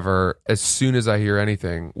 However, as soon as I hear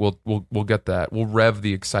anything, we'll get that. We'll rev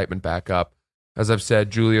the excitement back up. As I've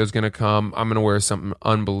said, Julio's going to come. I'm going to wear something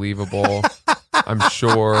unbelievable, I'm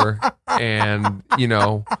sure. And,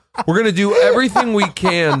 we're going to do everything we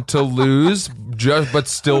can to lose, but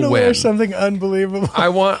still win. Wear something unbelievable. I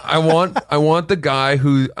want the guy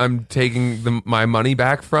who I'm taking my money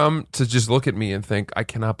back from to just look at me and think, I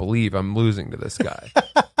cannot believe I'm losing to this guy.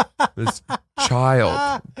 This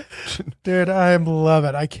child. Dude, I love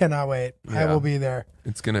it. I cannot wait. I Yeah. will be there.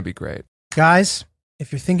 It's going to be great. Guys,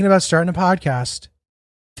 if you're thinking about starting a podcast,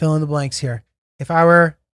 fill in the blanks here. If I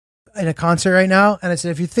were in a concert right now and I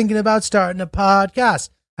said, if you're thinking about starting a podcast,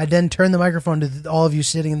 I'd then turn the microphone to all of you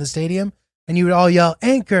sitting in the stadium and you would all yell,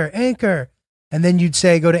 Anchor, Anchor. And then you'd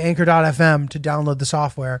say, go to anchor.fm to download the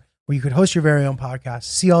software where you could host your very own podcast,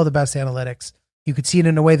 see all the best analytics. You could see it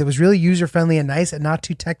in a way that was really user-friendly and nice and not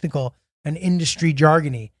too technical and industry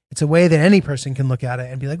jargony. It's a way that any person can look at it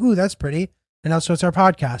and be like, ooh, that's pretty. And also it's our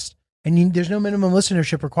podcast. And there's no minimum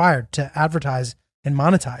listenership required to advertise and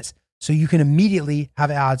monetize. So you can immediately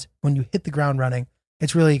have ads when you hit the ground running.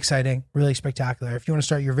 It's really exciting, really spectacular. If you want to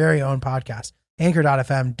start your very own podcast,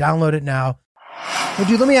 Anchor.fm, download it now. But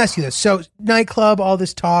dude, let me ask you this. So nightclub, all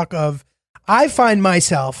this talk of, I find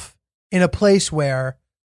myself in a place where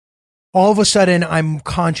all of a sudden I'm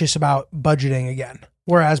conscious about budgeting again.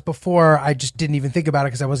 Whereas before I just didn't even think about it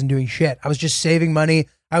because I wasn't doing shit. I was just saving money.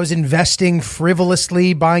 I was investing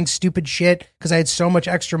frivolously, buying stupid shit because I had so much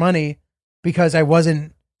extra money because I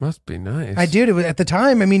wasn't. Must be nice. I did. At the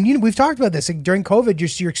time, I mean, we've talked about this. Like, during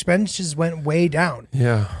COVID, your expenses went way down.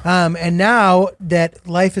 Yeah. And now that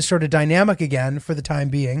life is sort of dynamic again for the time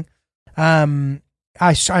being, I'm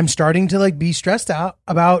starting to like be stressed out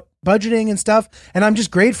about budgeting and stuff. And I'm just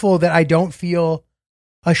grateful that I don't feel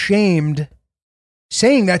ashamed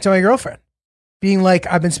saying that to my girlfriend, being like,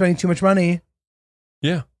 I've been spending too much money.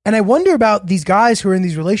 Yeah. And I wonder about these guys who are in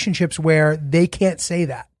these relationships where they can't say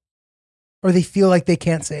that, or they feel like they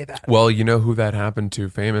can't say that. Well, you know who that happened to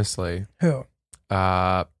famously? Who?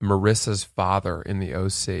 Marissa's father in the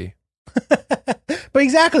OC. But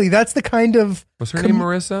exactly, that's the kind of. Was her name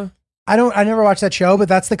Marissa? I never watched that show, but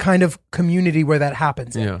that's the kind of community where that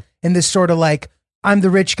happens. Yeah. In this sort of like, I'm the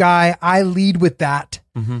rich guy, I lead with that.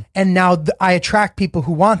 Mm-hmm. And now I attract people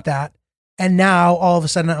who want that. And now all of a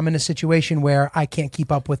sudden I'm in a situation where I can't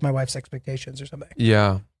keep up with my wife's expectations or something.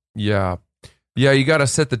 Yeah. Yeah. Yeah. You got to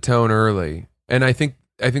set the tone early. And I think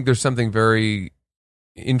there's something very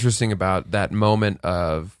interesting about that moment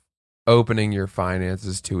of opening your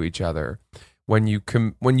finances to each other. When you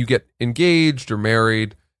get engaged or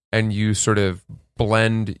married and you sort of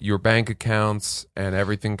blend your bank accounts and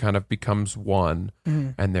everything kind of becomes one,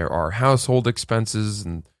 and there are household expenses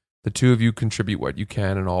and the two of you contribute what you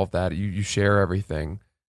can and all of that. You share everything.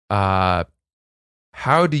 How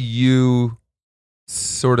do you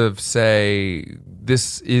sort of say,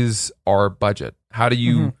 this is our budget? How do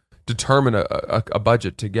you determine a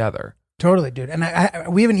budget together? Totally, dude.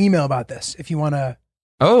 And we have an email about this if you want to.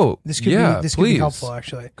 Oh, this could be helpful,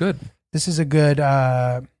 actually. Good. This is a good.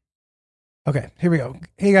 Okay, here we go.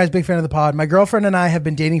 Hey guys, big fan of the pod. My girlfriend and I have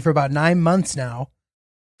been dating for about 9 months now.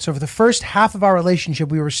 So for the first half of our relationship,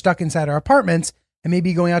 we were stuck inside our apartments and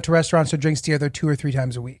maybe going out to restaurants or drinks together 2 or 3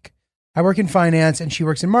 times a week. I work in finance and she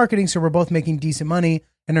works in marketing, so we're both making decent money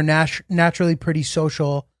and are naturally pretty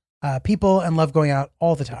social people and love going out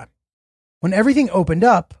all the time. When everything opened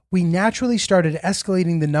up, we naturally started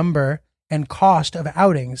escalating the number and cost of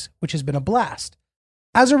outings, which has been a blast.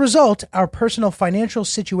 As a result, our personal financial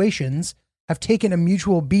situations have taken a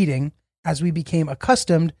mutual beating as we became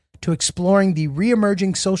accustomed to exploring the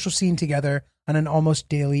re-emerging social scene together on an almost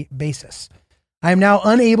daily basis. I am now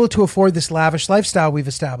unable to afford this lavish lifestyle we've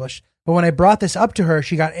established, but when I brought this up to her,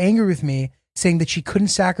 she got angry with me, saying that she couldn't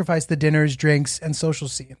sacrifice the dinners, drinks, and social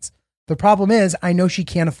scenes. The problem is, I know she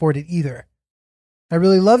can't afford it either. I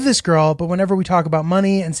really love this girl, but whenever we talk about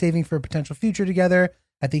money and saving for a potential future together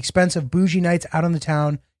at the expense of bougie nights out on the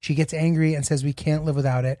town, she gets angry and says we can't live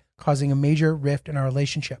without it, causing a major rift in our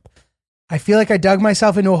relationship. I feel like I dug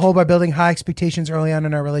myself into a hole by building high expectations early on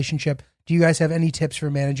in our relationship. Do you guys have any tips for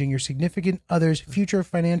managing your significant other's future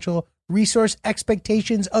financial resource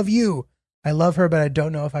expectations of you? I love her, but I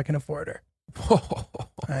don't know if I can afford her.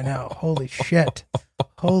 I know. Holy shit.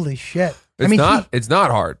 Holy shit. It's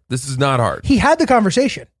not hard. This is not hard. He had the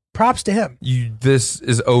conversation. Props to him. This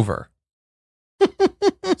is over.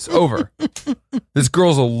 It's over. This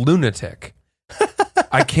girl's a lunatic.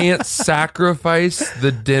 I can't sacrifice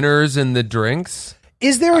the dinners and the drinks.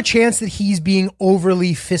 Is there a chance that he's being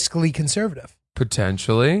overly fiscally conservative?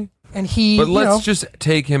 Potentially. And he, but let's just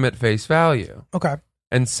take him at face value. Okay.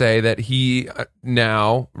 And say that he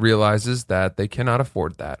now realizes that they cannot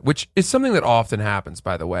afford that, which is something that often happens,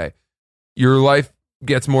 by the way. Your life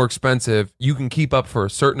gets more expensive. You can keep up for a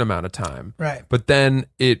certain amount of time. Right. But then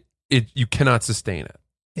you cannot sustain it.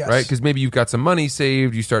 Yes. Right? Because maybe you've got some money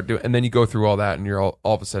saved, you start doing, and then you go through all that, and you're all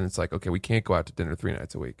of a sudden it's like, okay, we can't go out to dinner 3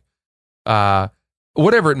 nights a week.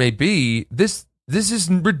 Whatever it may be, this is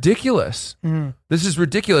ridiculous. This is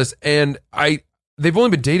ridiculous. And they've only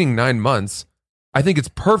been dating 9 months. I think it's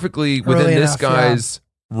perfectly within this guy's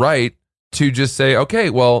right to just say, okay,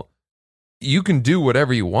 well, you can do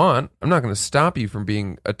whatever you want. I'm not going to stop you from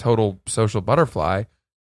being a total social butterfly.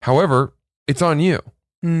 However, it's on you.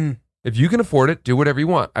 If you can afford it, do whatever you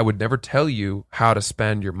want. I would never tell you how to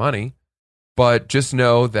spend your money, but just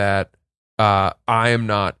know that I am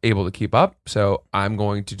not able to keep up, so I'm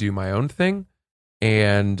going to do my own thing,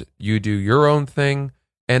 and you do your own thing,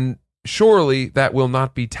 and surely that will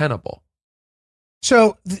not be tenable.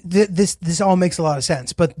 So this all makes a lot of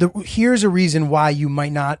sense, but here's a reason why you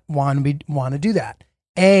might not want to do that.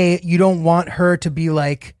 you don't want her to be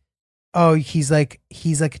like, oh, he's like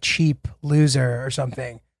a cheap loser or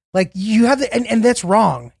something. Like you have the, and that's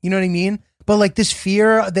wrong. You know what I mean? But like this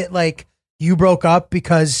fear that like you broke up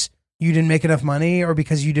because you didn't make enough money or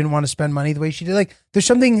because you didn't want to spend money the way she did. Like there's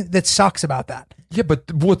something that sucks about that. Yeah,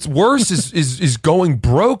 but what's worse is going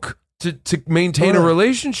broke to maintain a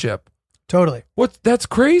relationship. Totally. That's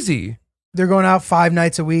crazy. They're going out 5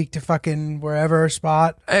 nights a week to fucking wherever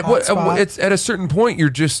spot. It's at a certain point you're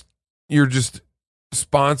just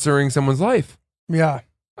sponsoring someone's life. Yeah.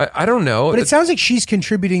 I don't know. But it sounds like she's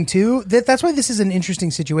contributing too. That's why this is an interesting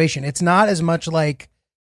situation. It's not as much like,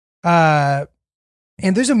 and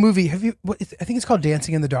there's a movie. I think it's called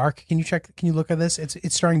Dancing in the Dark. Can you look at this?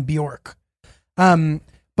 It's starring Bjork.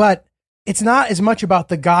 But it's not as much about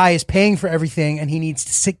the guy is paying for everything and he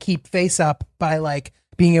needs to keep face up by like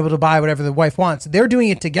being able to buy whatever the wife wants. They're doing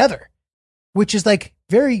it together, which is like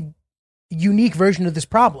very unique version of this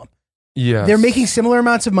problem. Yeah. They're making similar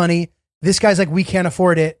amounts of money. This guy's like, we can't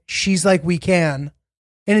afford it. She's like, we can.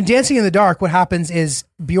 And in Dancing in the Dark, what happens is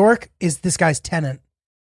Bjork is this guy's tenant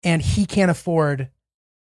and he can't afford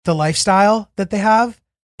the lifestyle that they have.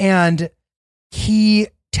 And he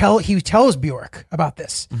tells Bjork about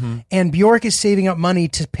this. Mm-hmm. And Bjork is saving up money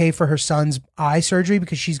to pay for her son's eye surgery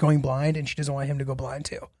because she's going blind and she doesn't want him to go blind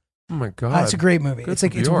too. Oh my God. It's a great movie. Good It's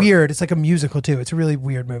like, for it's Bjork. weird. It's like a musical too. It's a really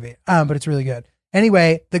weird movie. But it's really good.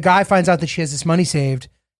 Anyway, the guy finds out that she has this money saved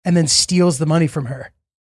and then steals the money from her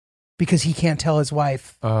because he can't tell his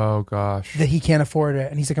wife oh gosh that he can't afford it.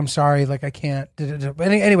 And he's like, I'm sorry, like I can't. But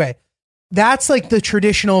anyway, that's like the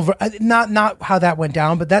traditional, not how that went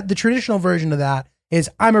down, but that the traditional version of that is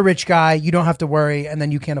I'm a rich guy, you don't have to worry, and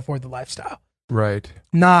then you can't afford the lifestyle. Right.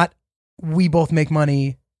 Not we both make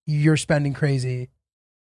money, you're spending crazy.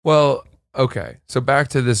 Well, okay. So back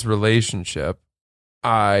to this relationship.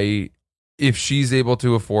 If she's able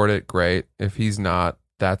to afford it, great. If he's not,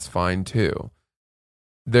 that's fine too.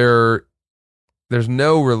 There's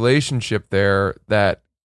no relationship there that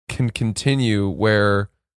can continue where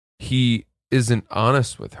he isn't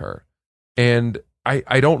honest with her. And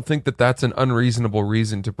I don't think that that's an unreasonable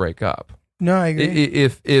reason to break up. No, I agree.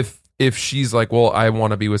 If she's like, well, I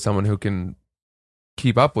want to be with someone who can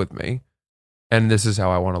keep up with me, and this is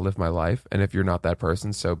how I want to live my life, and if you're not that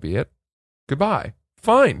person, so be it. Goodbye.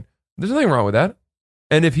 Fine. There's nothing wrong with that.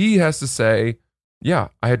 And if he has to say, yeah,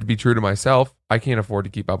 I had to be true to myself, I can't afford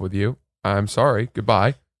to keep up with you, I'm sorry,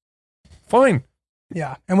 goodbye. Fine.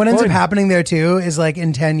 Yeah. And what ends up happening there too is like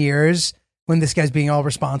in 10 years, when this guy's being all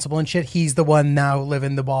responsible and shit, he's the one now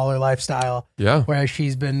living the baller lifestyle. Yeah. Whereas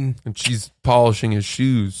she's been... And she's polishing his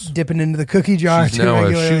shoes. Dipping into the cookie jar. She's now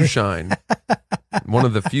a shoe shine. One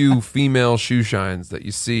of the few female shoe shines that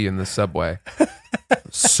you see in the subway.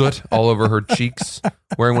 Soot all over her cheeks.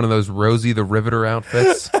 Wearing one of those Rosie the Riveter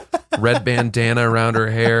outfits. Red bandana around her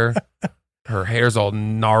hair. Her hair's all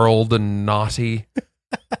gnarled and knotty.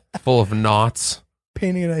 Full of knots.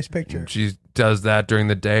 Painting a nice picture. She does that during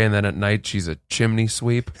the day, and then at night she's a chimney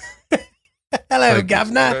sweep. Hello, like,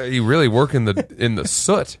 governor. You really work in the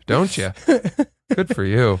soot, don't you? Good for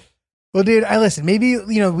you. Well, dude, listen. Maybe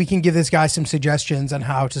we can give this guy some suggestions on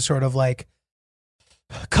how to sort of like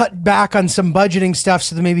cut back on some budgeting stuff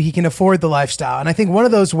so that maybe he can afford the lifestyle. And I think one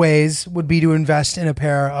of those ways would be to invest in a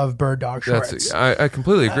pair of bird dog shorts. I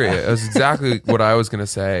completely agree. That's exactly what I was going to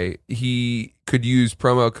say. He could use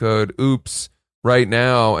promo code OOPS right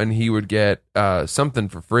now, and he would get something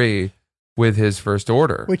for free with his first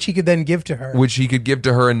order. Which he could then give to her.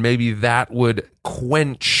 And maybe that would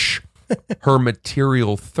quench her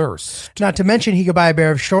material thirst. Not to mention he could buy a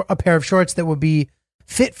pair of shorts that would be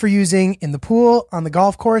fit for using in the pool, on the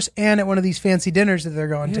golf course, and at one of these fancy dinners that they're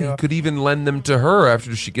going to. You could even lend them to her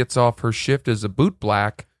after she gets off her shift as a boot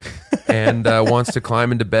black and wants to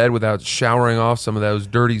climb into bed without showering off some of those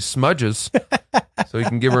dirty smudges. So he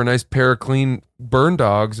can give her a nice pair of clean burn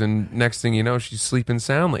dogs, and next thing you know, she's sleeping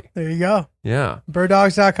soundly. There you go. Yeah.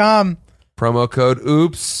 Birddogs.com. Promo code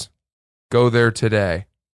OOPS. Go there today.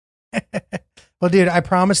 Well, dude, I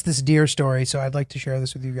promised this deer story, so I'd like to share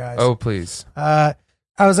this with you guys. Oh, please.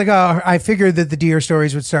 I was like, I figured that the deer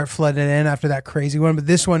stories would start flooding in after that crazy one, but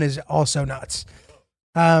this one is also nuts.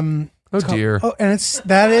 Oh dear. And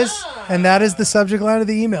that is the subject line of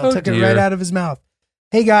the email. Oh, Took dear. it right out of his mouth.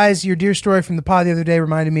 Hey guys, your deer story from the pod the other day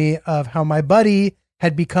reminded me of how my buddy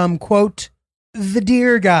had become, quote, the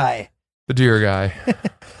deer guy. The deer guy.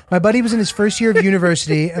 My buddy was in his first year of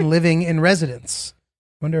university and living in residence.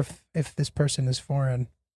 Wonder if this person is foreign.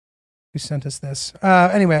 Who sent us this?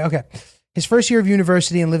 Anyway, okay. His first year of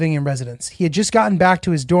university and living in residence. He had just gotten back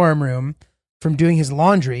to his dorm room from doing his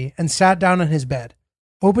laundry and sat down on his bed.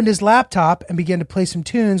 opened his laptop, and began to play some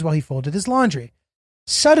tunes while he folded his laundry.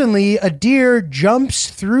 Suddenly, a deer jumps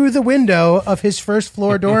through the window of his first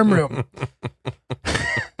floor dorm room.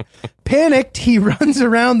 Panicked, he runs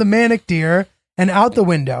around the manic deer and out the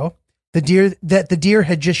window, the deer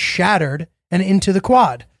had just shattered, and into the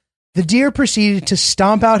quad. The deer proceeded to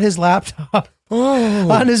stomp out his laptop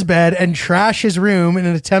on his bed and trash his room in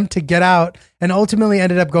an attempt to get out, and ultimately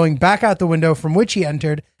ended up going back out the window from which he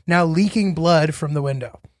entered, now leaking blood from the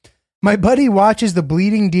window. My buddy watches the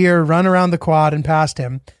bleeding deer run around the quad and past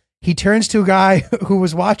him. He turns to a guy who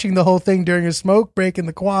was watching the whole thing during a smoke break in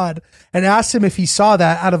the quad and asks him if he saw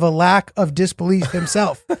that out of a lack of disbelief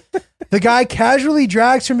himself. The guy casually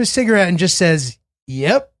drags from his cigarette and just says,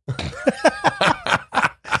 "Yep."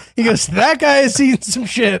 He goes, "That guy has seen some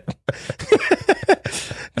shit."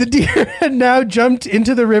 The deer had now jumped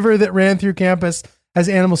into the river that ran through campus as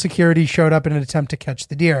animal security showed up in an attempt to catch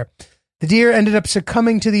the deer. The deer ended up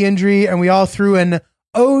succumbing to the injury, and we all threw an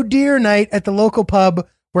 "oh dear" night at the local pub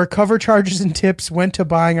where cover charges and tips went to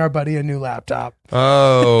buying our buddy a new laptop.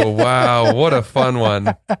 Oh, wow. What a fun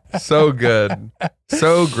one. So good.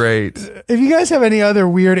 So great. If you guys have any other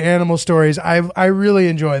weird animal stories, I really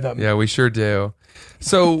enjoy them. Yeah, we sure do.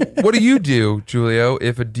 So what do you do, Julio,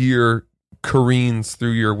 if a deer careens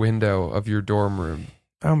through your window of your dorm room?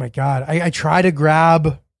 Oh my God. I try to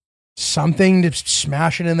grab something to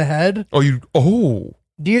smash it in the head. Oh.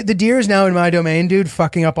 The deer is now in my domain, dude,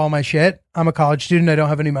 fucking up all my shit. I'm a college student. I don't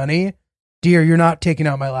have any money. Deer, you're not taking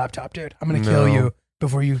out my laptop, dude. I'm going to kill you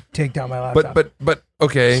before you take down my laptop. But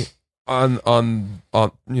okay. On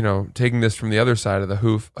taking this from the other side of the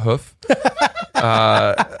hoof, of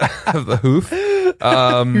the hoof,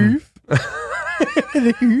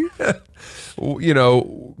 The hoof?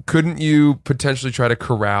 Couldn't you potentially try to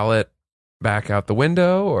corral it back out the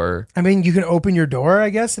window? Or I mean, you can open your door, I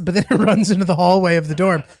guess, but then it runs into the hallway of the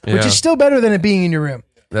dorm, which is still better than it being in your room.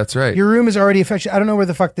 That's right. Your room is already affected. I don't know where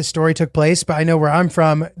the fuck this story took place, but I know where I'm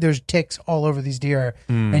from. There's ticks all over these deer,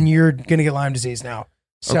 and you're going to get Lyme disease now.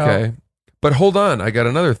 So, okay. But hold on. I got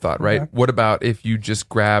another thought, right? Okay. What about if you just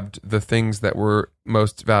grabbed the things that were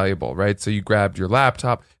most valuable, right? So you grabbed your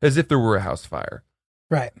laptop as if there were a house fire.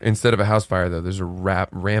 Right. Instead of a house fire, though, there's a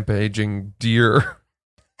rampaging deer.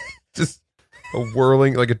 Just a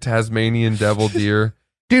whirling, like a Tasmanian devil deer.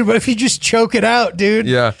 Dude, what if you just choke it out, dude?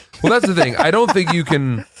 Yeah. Well, that's the thing. I don't think you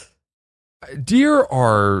can. Deer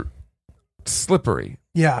are slippery.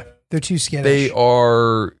 Yeah, they're too skittish. They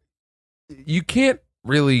are. You can't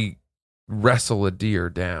really wrestle a deer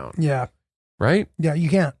down. Yeah. Right? Yeah, you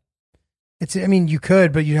can't. You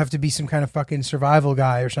could, but you'd have to be some kind of fucking survival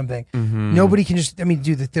guy or something. Mm-hmm. Nobody can just,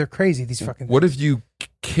 dude, they're crazy, these fucking What if you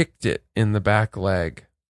kicked it in the back leg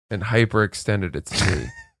and hyperextended its knee?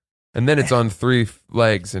 And then it's on three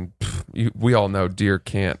legs, and we all know deer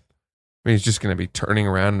can't. It's just going to be turning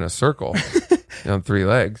around in a circle on three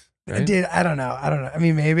legs. Right? Dude, I don't know.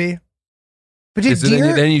 Maybe. But dude,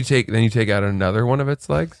 deer, then you take out another one of its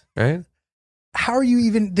legs, right? How are you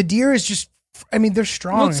even? The deer is just. They're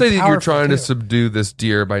strong. Let's say that you're trying too. to subdue this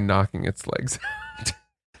deer by knocking its legs out.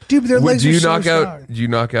 Dude, but their legs are so strong. Do you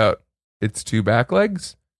knock out its two back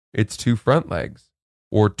legs, its two front legs,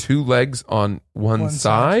 or two legs on one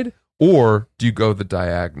side, or do you go the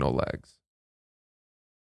diagonal legs?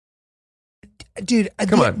 Dude,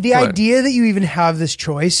 come on. The idea that you even have this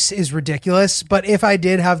choice is ridiculous. But if I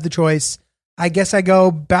did have the choice, I guess I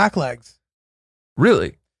go back legs.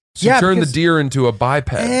 Really? So yeah, you turn the deer into a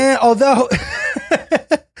biped.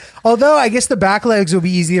 Although I guess the back legs will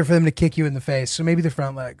be easier for them to kick you in the face. So maybe the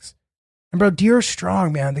front legs. And bro, deer are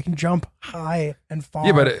strong, man. They can jump high and far.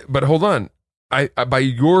 Yeah, but hold on. I by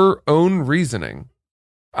your own reasoning,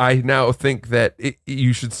 I now think that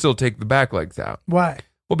you should still take the back legs out. Why?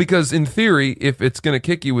 Well, because in theory, if it's going to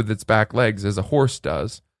kick you with its back legs as a horse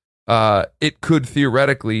does, it could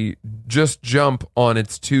theoretically just jump on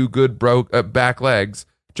its two good back legs,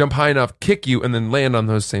 jump high enough, kick you, and then land on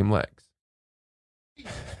those same legs.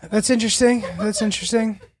 That's interesting. What's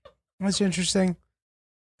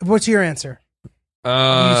your answer? You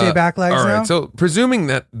say back legs all right. now? So presuming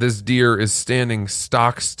that this deer is standing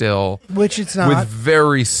stock still, which it's not, with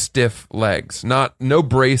very stiff legs, no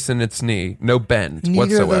brace in its knee, no bend neither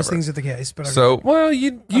whatsoever. of those things are the case. But so, well,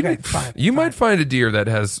 you fine. might find a deer that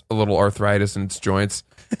has a little arthritis in its joints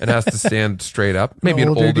and has to stand straight up. Maybe an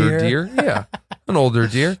older deer. Yeah, an older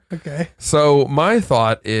deer. Okay. So my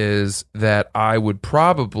thought is that I would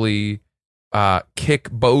probably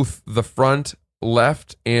kick both the front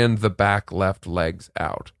left and the back left legs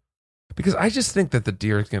out, because I just think that the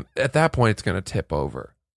deer is at that point it's going to tip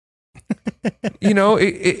over. You know,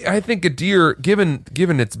 I think a deer, given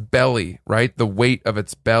its belly, right, the weight of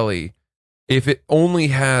its belly, if it only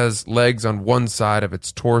has legs on one side of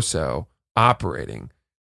its torso operating,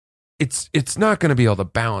 it's not going to be able to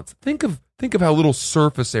balance. Think of how little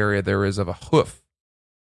surface area there is of a hoof,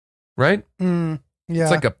 right? Yeah.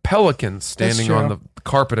 It's like a pelican standing true. on the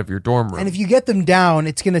carpet of your dorm room. And if you get them down,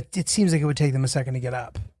 it seems like it would take them a second to get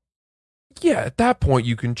up. Yeah, at that point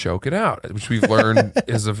you can choke it out, which we've learned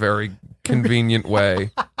is a very convenient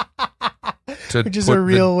way to Which is put a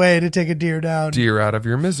real way to take a deer down. deer out of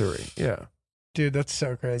your misery. Yeah. Dude, that's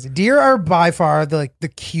so crazy. Deer are by far the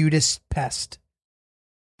cutest pest.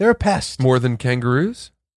 They're a pest. More than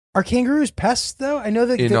kangaroos? Are kangaroos pests though? I know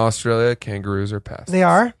that In Australia, kangaroos are pests. they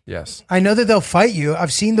are. Yes. I know that they'll fight you.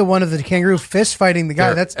 I've seen the one of the kangaroo fist fighting the guy.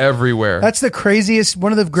 They're That's everywhere. That's the craziest,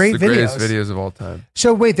 one of the great It's the videos. greatest videos of all time.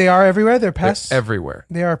 So wait, they are everywhere? They're They're pests? everywhere.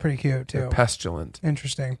 They are pretty cute too. They're pestilent.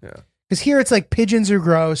 Interesting. Yeah. Because here it's like pigeons are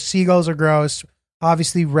gross, seagulls are gross,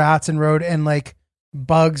 obviously rats and like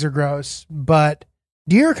bugs are gross, but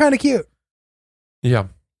deer are kind of cute, Yeah.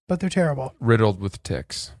 but they're terrible. Riddled with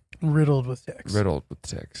ticks. Riddled with ticks. Riddled with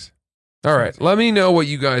ticks. All right. Let me know what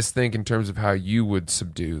you guys think in terms of how you would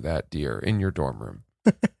subdue that deer in your dorm room.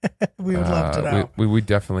 We would love to know. We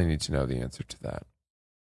definitely need to know the answer to that.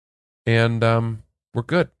 And we're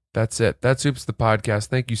good. That's it. That's Oops the Podcast.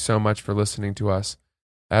 Thank you so much for listening to us.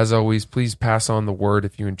 As always, please pass on the word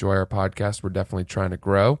if you enjoy our podcast. We're definitely trying to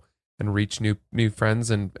grow and reach new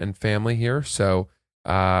friends and family here. So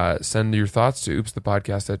send your thoughts to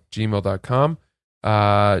oopsthepodcast@gmail.com.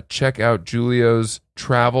 Check out Julio's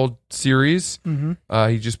travel series.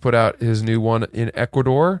 He just put out his new one in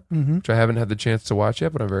Ecuador, which I haven't had the chance to watch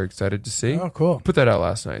yet, but I'm very excited to see. Oh, cool. Put that out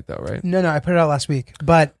last night, though, right? No, I put it out last week,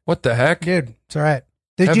 but What the heck? dude, it's all right.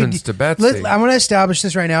 Heavens to Betsy. I'm going to establish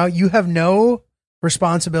this right now. You have no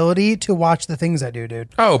responsibility to watch the things I do, dude.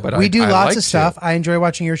 Oh, but we do I lots like of stuff. to. I enjoy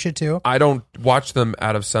watching your shit too. I don't watch them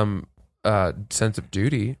out of some sense of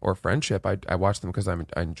duty or friendship. I watch them because I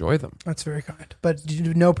enjoy them. That's very kind. But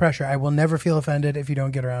no pressure. I will never feel offended if you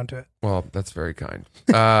don't get around to it. Well, that's very kind.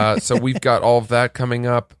 So we've got all of that coming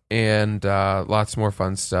up and lots more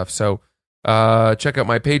fun stuff. So check out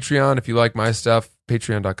my Patreon if you like my stuff.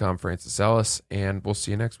 Patreon.com, Francis Ellis. And we'll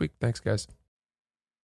see you next week. Thanks, guys.